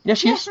there? Yes,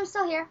 she is. Yes, I'm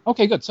still here.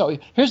 Okay, good. So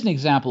here's an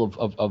example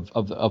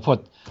of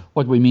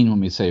what we mean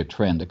when we say a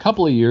trend. A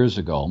couple of years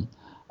ago,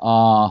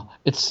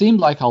 it seemed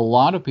like a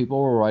lot of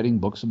people were writing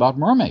books about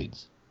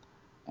mermaids.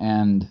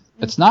 And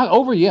it's not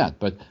over yet,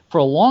 but for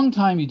a long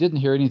time you didn't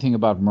hear anything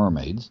about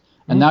mermaids,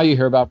 and now you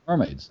hear about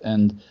mermaids.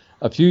 And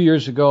a few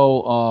years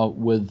ago,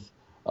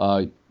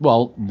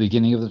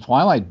 beginning of the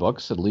Twilight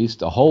books, at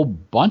least, a whole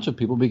bunch of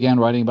people began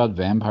writing about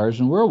vampires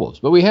and werewolves.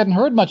 But we hadn't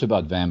heard much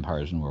about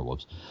vampires and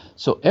werewolves.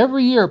 So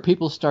every year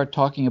people start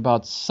talking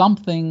about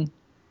something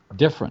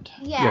different.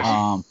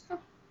 Yes.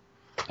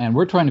 And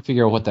we're trying to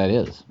figure out what that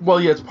is.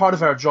 Well, yeah, it's part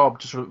of our job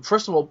to sort of,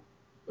 first of all,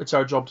 it's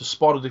our job to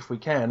spot it if we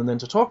can, and then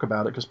to talk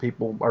about it because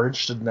people are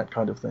interested in that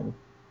kind of thing.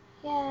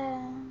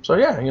 Yeah. So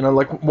yeah,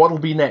 like what'll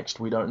be next,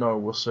 we don't know,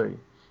 we'll see.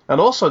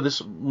 And also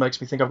this makes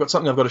me think I've got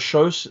something I've got to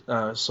show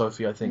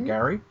Sophie, I think,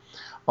 Gary.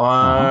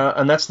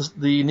 And that's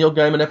the Neil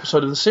Gaiman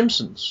episode of The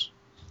Simpsons.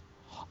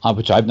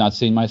 Which I've not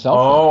seen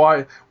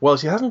myself.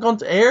 She hasn't gone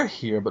to air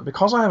here, but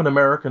because I have an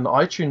American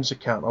iTunes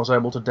account, I was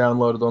able to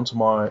download it onto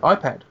my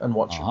iPad and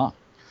watch it.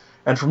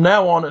 And from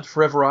now on and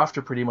forever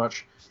after, pretty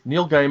much,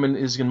 Neil Gaiman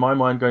is, in my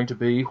mind, going to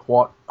be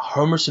what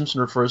Homer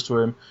Simpson refers to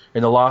him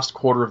in the last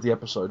quarter of the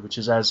episode, which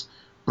is as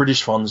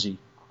British Fonzie.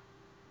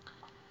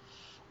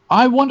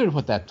 I wondered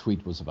what that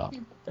tweet was about.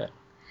 Yeah.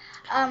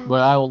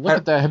 But I will look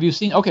at that. Have you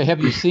seen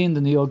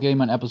the Neil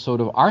Gaiman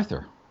episode of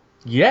Arthur?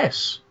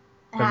 Yes.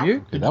 Have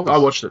you? Okay, I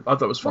watched it. I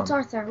thought it was fun. What's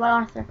Arthur? What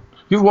Arthur?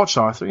 You've watched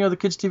Arthur, the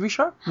kids' TV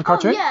show? The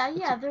cartoon? Oh,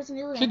 yeah. There's a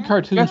Neil Gaiman. Kid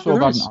cartoon show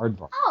about an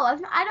aardvark. Oh,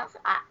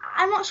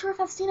 I'm not sure if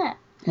I've seen it.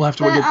 We'll have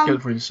to get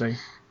it for you to see.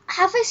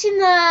 Have I seen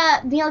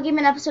the Neil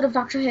Gaiman episode of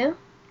Doctor Who?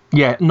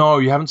 Yeah, no,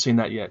 you haven't seen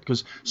that yet,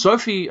 because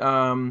Sophie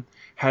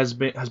has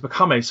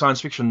become a science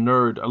fiction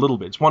nerd a little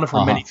bit. It's one of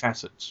her many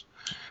facets,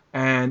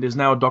 and is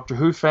now a Doctor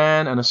Who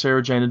fan and a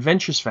Sarah Jane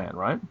Adventures fan,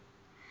 right?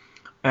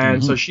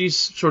 And so she's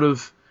sort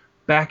of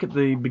back at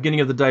the beginning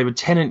of the David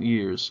Tennant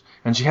years,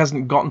 and she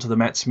hasn't gotten to the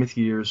Matt Smith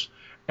years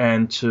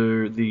and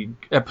to the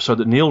episode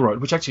that Neil wrote,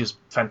 which actually is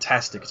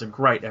fantastic. It's a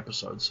great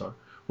episode. So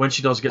when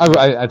she does get,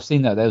 I've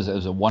seen that. That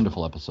was a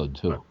wonderful episode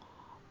too. Right.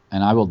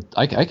 And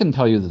I can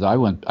tell you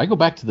that I go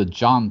back to the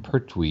John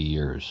Pertwee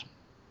years.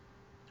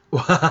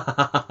 Well,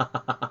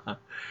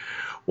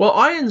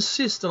 I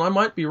insist, and I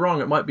might be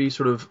wrong, it might be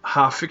sort of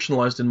half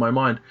fictionalized in my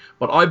mind,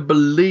 but I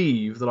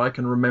believe that I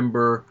can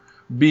remember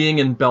being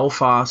in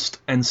Belfast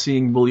and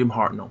seeing William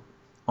Hartnell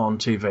on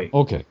TV.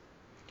 Okay.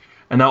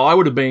 And now I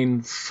would have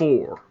been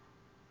 4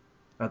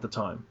 at the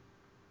time.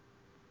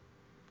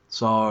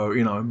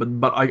 So,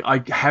 but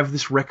I have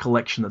this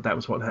recollection that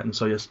was what happened,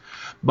 so yes.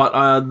 But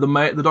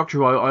the Doctor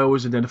who I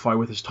always identify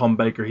with is Tom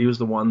Baker. He was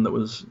the one that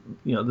was,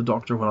 the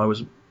Doctor when I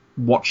was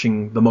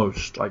watching the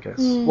most, I guess.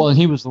 Well, and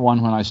he was the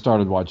one when I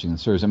started watching the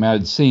series. I mean, I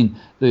had seen,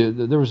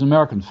 there was an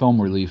American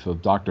film relief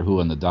of Doctor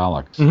Who and the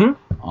Daleks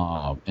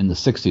in the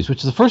 60s, which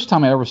is the first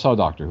time I ever saw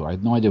Doctor Who. I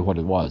had no idea what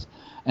it was.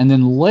 And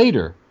then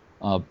later,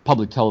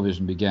 public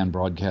television began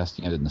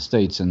broadcasting it in the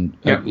States, and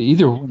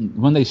either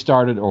when they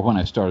started or when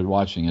I started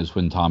watching is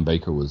when Tom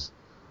Baker was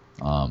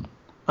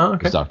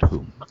Doctor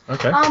Who.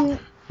 Okay.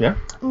 Yeah.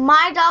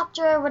 My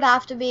doctor would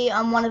have to be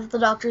one of the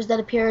doctors that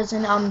appears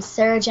in the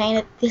Sarah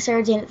Jane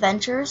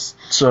Adventures.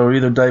 So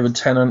either David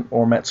Tennant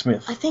or Matt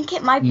Smith. I think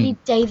it might be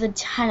David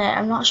Tennant.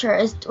 I'm not sure.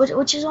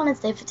 Which one is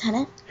David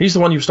Tennant? He's the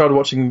one you've started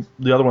watching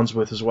the other ones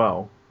with as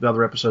well. The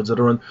other episodes that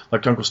are in,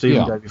 like Uncle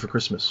Stephen gave you for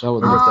Christmas. That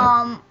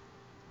was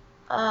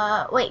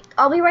wait,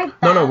 I'll be right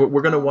back. No,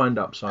 we're going to wind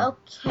up, so.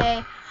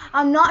 Okay.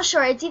 I'm not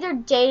sure. It's either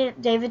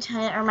David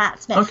Tennant or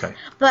Matt Smith. Okay.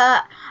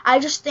 But I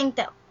just think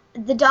that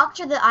the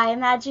doctor that I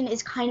imagine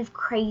is kind of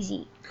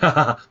crazy.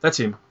 That's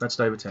him. That's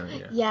David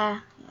Tennant,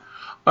 Yeah.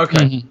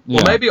 Okay.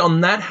 Well, maybe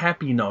on that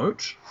happy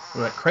note,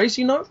 or that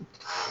crazy note,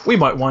 we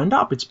might wind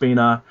up. It's been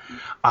an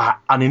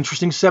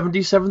interesting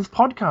 77th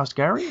podcast,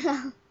 Gary.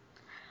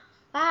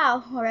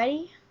 Wow,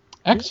 already?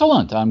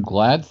 Excellent. I'm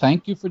glad.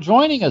 Thank you for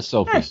joining us,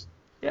 Sophie.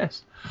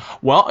 Yes.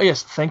 Well,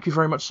 yes, thank you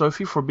very much,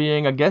 Sophie, for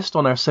being a guest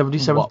on our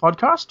 77th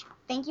podcast.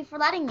 Thank you for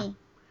letting me.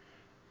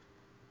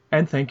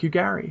 And thank you,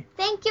 Gary.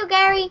 Thank you,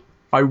 Gary.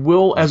 I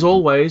will, as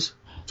always...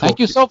 Thank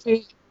you,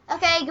 Sophie.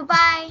 Okay,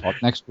 goodbye.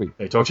 Talk next week.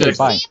 Okay, talk to you next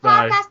bye. See you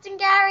podcasting,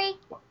 Gary.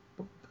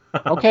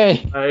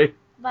 Okay. Bye.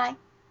 Bye.